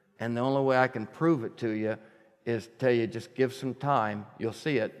 And the only way I can prove it to you is tell you, just give some time. You'll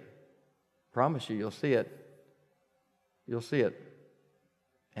see it. Promise you, you'll see it. You'll see it.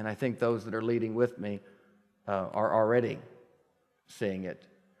 And I think those that are leading with me are already seeing it.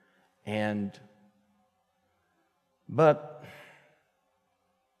 But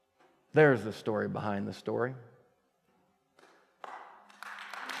there's the story behind the story.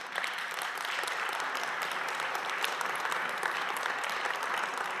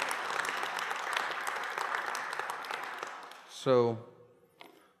 So,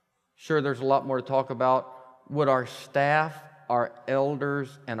 sure, there's a lot more to talk about. Would our staff, our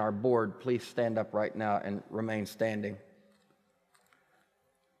elders, and our board please stand up right now and remain standing?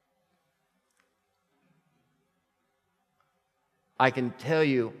 I can tell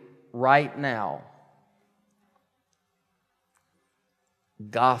you right now,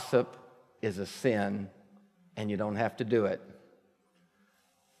 gossip is a sin, and you don't have to do it.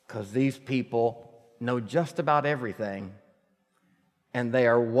 Because these people know just about everything, and they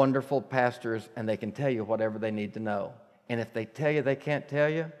are wonderful pastors, and they can tell you whatever they need to know. And if they tell you they can't tell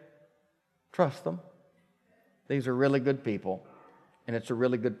you, trust them. These are really good people, and it's a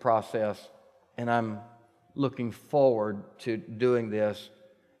really good process, and I'm looking forward to doing this.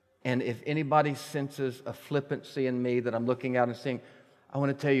 And if anybody senses a flippancy in me that I'm looking out and seeing, I want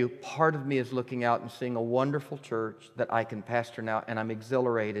to tell you, part of me is looking out and seeing a wonderful church that I can pastor now, and I'm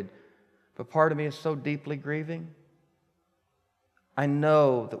exhilarated. But part of me is so deeply grieving. I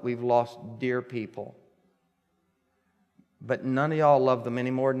know that we've lost dear people, but none of y'all love them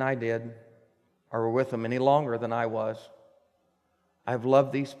any more than I did, or were with them any longer than I was. I've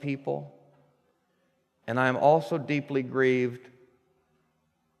loved these people, and I am also deeply grieved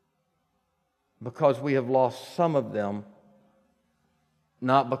because we have lost some of them,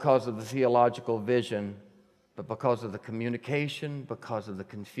 not because of the theological vision, but because of the communication, because of the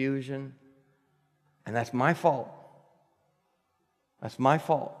confusion, and that's my fault. That's my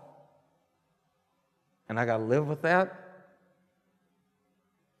fault. And I got to live with that.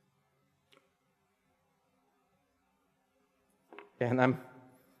 And I'm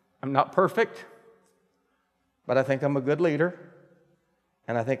not perfect, but I think I'm a good leader.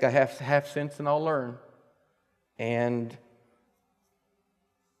 And I think I have sense, and I'll learn. And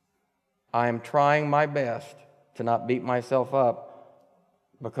I am trying my best to not beat myself up,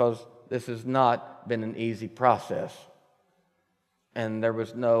 because this has not been an easy process. And there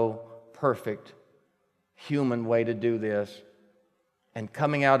was no perfect human way to do this. And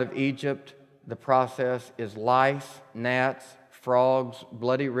coming out of Egypt, the process is lice, gnats, frogs,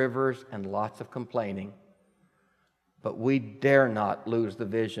 bloody rivers, and lots of complaining. But we dare not lose the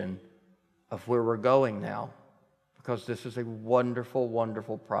vision of where we're going now, because this is a wonderful,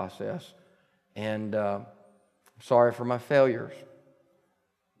 wonderful process. And sorry for my failures,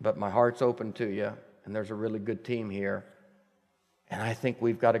 but my heart's open to you, and there's a really good team here. And I think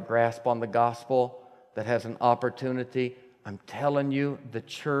we've got a grasp on the gospel that has an opportunity. I'm telling you, the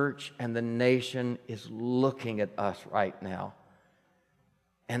church and the nation is looking at us right now.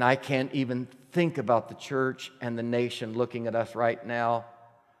 And I can't even think about the church and the nation looking at us right now,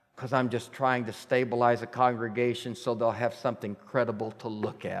 because I'm just trying to stabilize a congregation so they'll have something credible to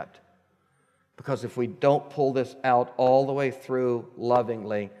look at. Because if we don't pull this out all the way through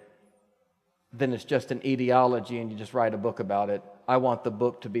lovingly, then it's just an ideology and you just write a book about it. I want the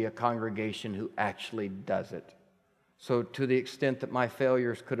book to be a congregation who actually does it. So to the extent that my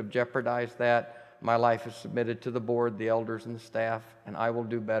failures could have jeopardized that, my life is submitted to the board, the elders, and the staff, and I will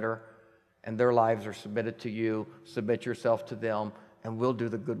do better. And their lives are submitted to you. Submit yourself to them, and we'll do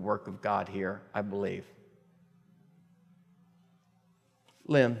the good work of God here, I believe.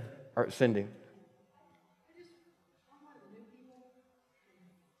 Lynn, or Cindy.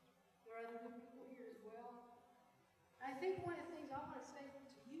 I think one of the things I want to say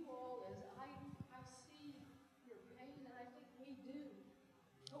to you all is I see your pain, and I think we do.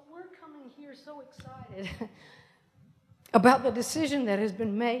 But we're coming here so excited about the decision that has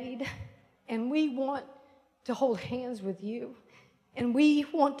been made, and we want to hold hands with you, and we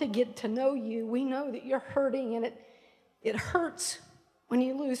want to get to know you. We know that you're hurting, and it hurts when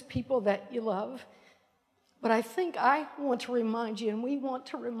you lose people that you love. But I think I want to remind you, and we want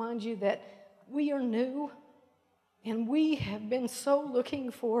to remind you that we are new, and we have been so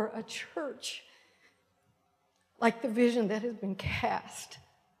looking for a church like the vision that has been cast.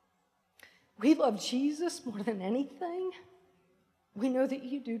 We love Jesus more than anything. We know that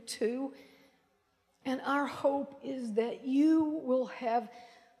you do too. And our hope is that you will have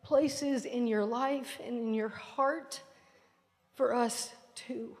places in your life and in your heart for us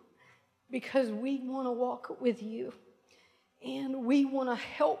too, because we want to walk with you and we want to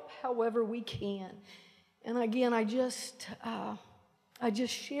help however we can. And again, I just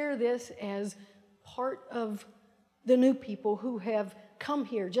share this as part of the new people who have come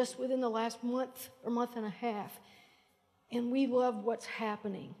here just within the last month or month and a half. And we love what's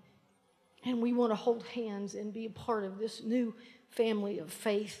happening. And we want to hold hands and be a part of this new family of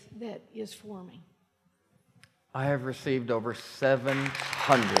faith that is forming. I have received over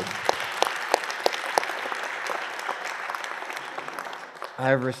 700. I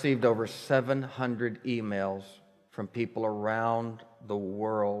have received over 700 emails from people around the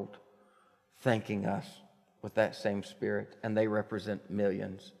world thanking us with that same spirit, and they represent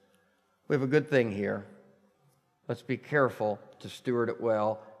millions. We have a good thing here. Let's be careful to steward it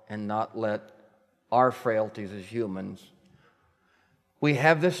well and not let our frailties as humans. We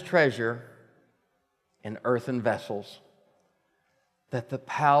have this treasure in earthen vessels, that the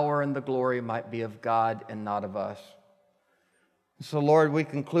power and the glory might be of God and not of us. So, Lord, we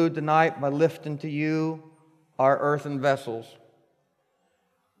conclude tonight by lifting to you our earthen vessels.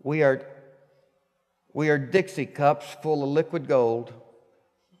 We are Dixie cups full of liquid gold,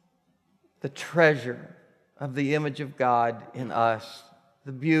 the treasure of the image of God in us,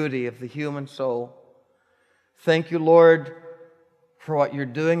 the beauty of the human soul. Thank you, Lord, for what you're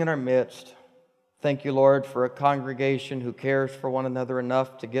doing in our midst. Thank you, Lord, for a congregation who cares for one another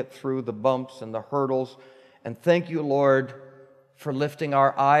enough to get through the bumps and the hurdles. And thank you, Lord, for lifting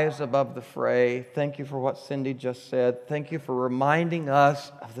our eyes above the fray. Thank you for what Cindy just said. Thank you for reminding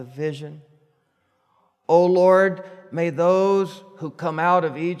us of the vision. Oh, Lord, may those who come out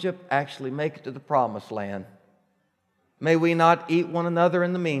of Egypt actually make it to the promised land. May we not eat one another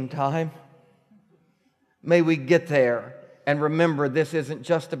in the meantime. May we get there. And remember, this isn't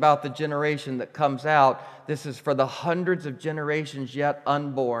just about the generation that comes out. This is for the hundreds of generations yet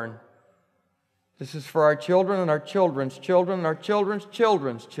unborn. This is for our children and our children's children and our children's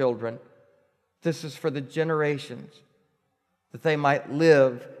children's children. This is for the generations, that they might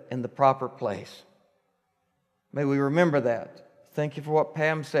live in the proper place. May we remember that. Thank you for what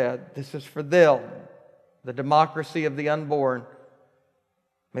Pam said. This is for them, the democracy of the unborn.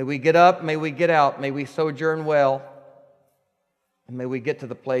 May we get up, may we get out, may we sojourn well, and may we get to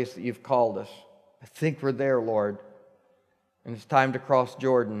the place that you've called us. I think we're there, Lord. And it's time to cross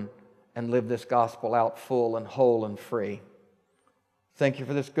Jordan and live this gospel out full and whole and free. Thank you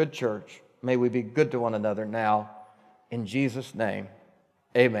for this good church. May we be good to one another now. In Jesus' name,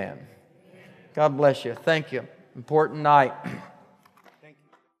 amen. God bless you. Thank you. Important night.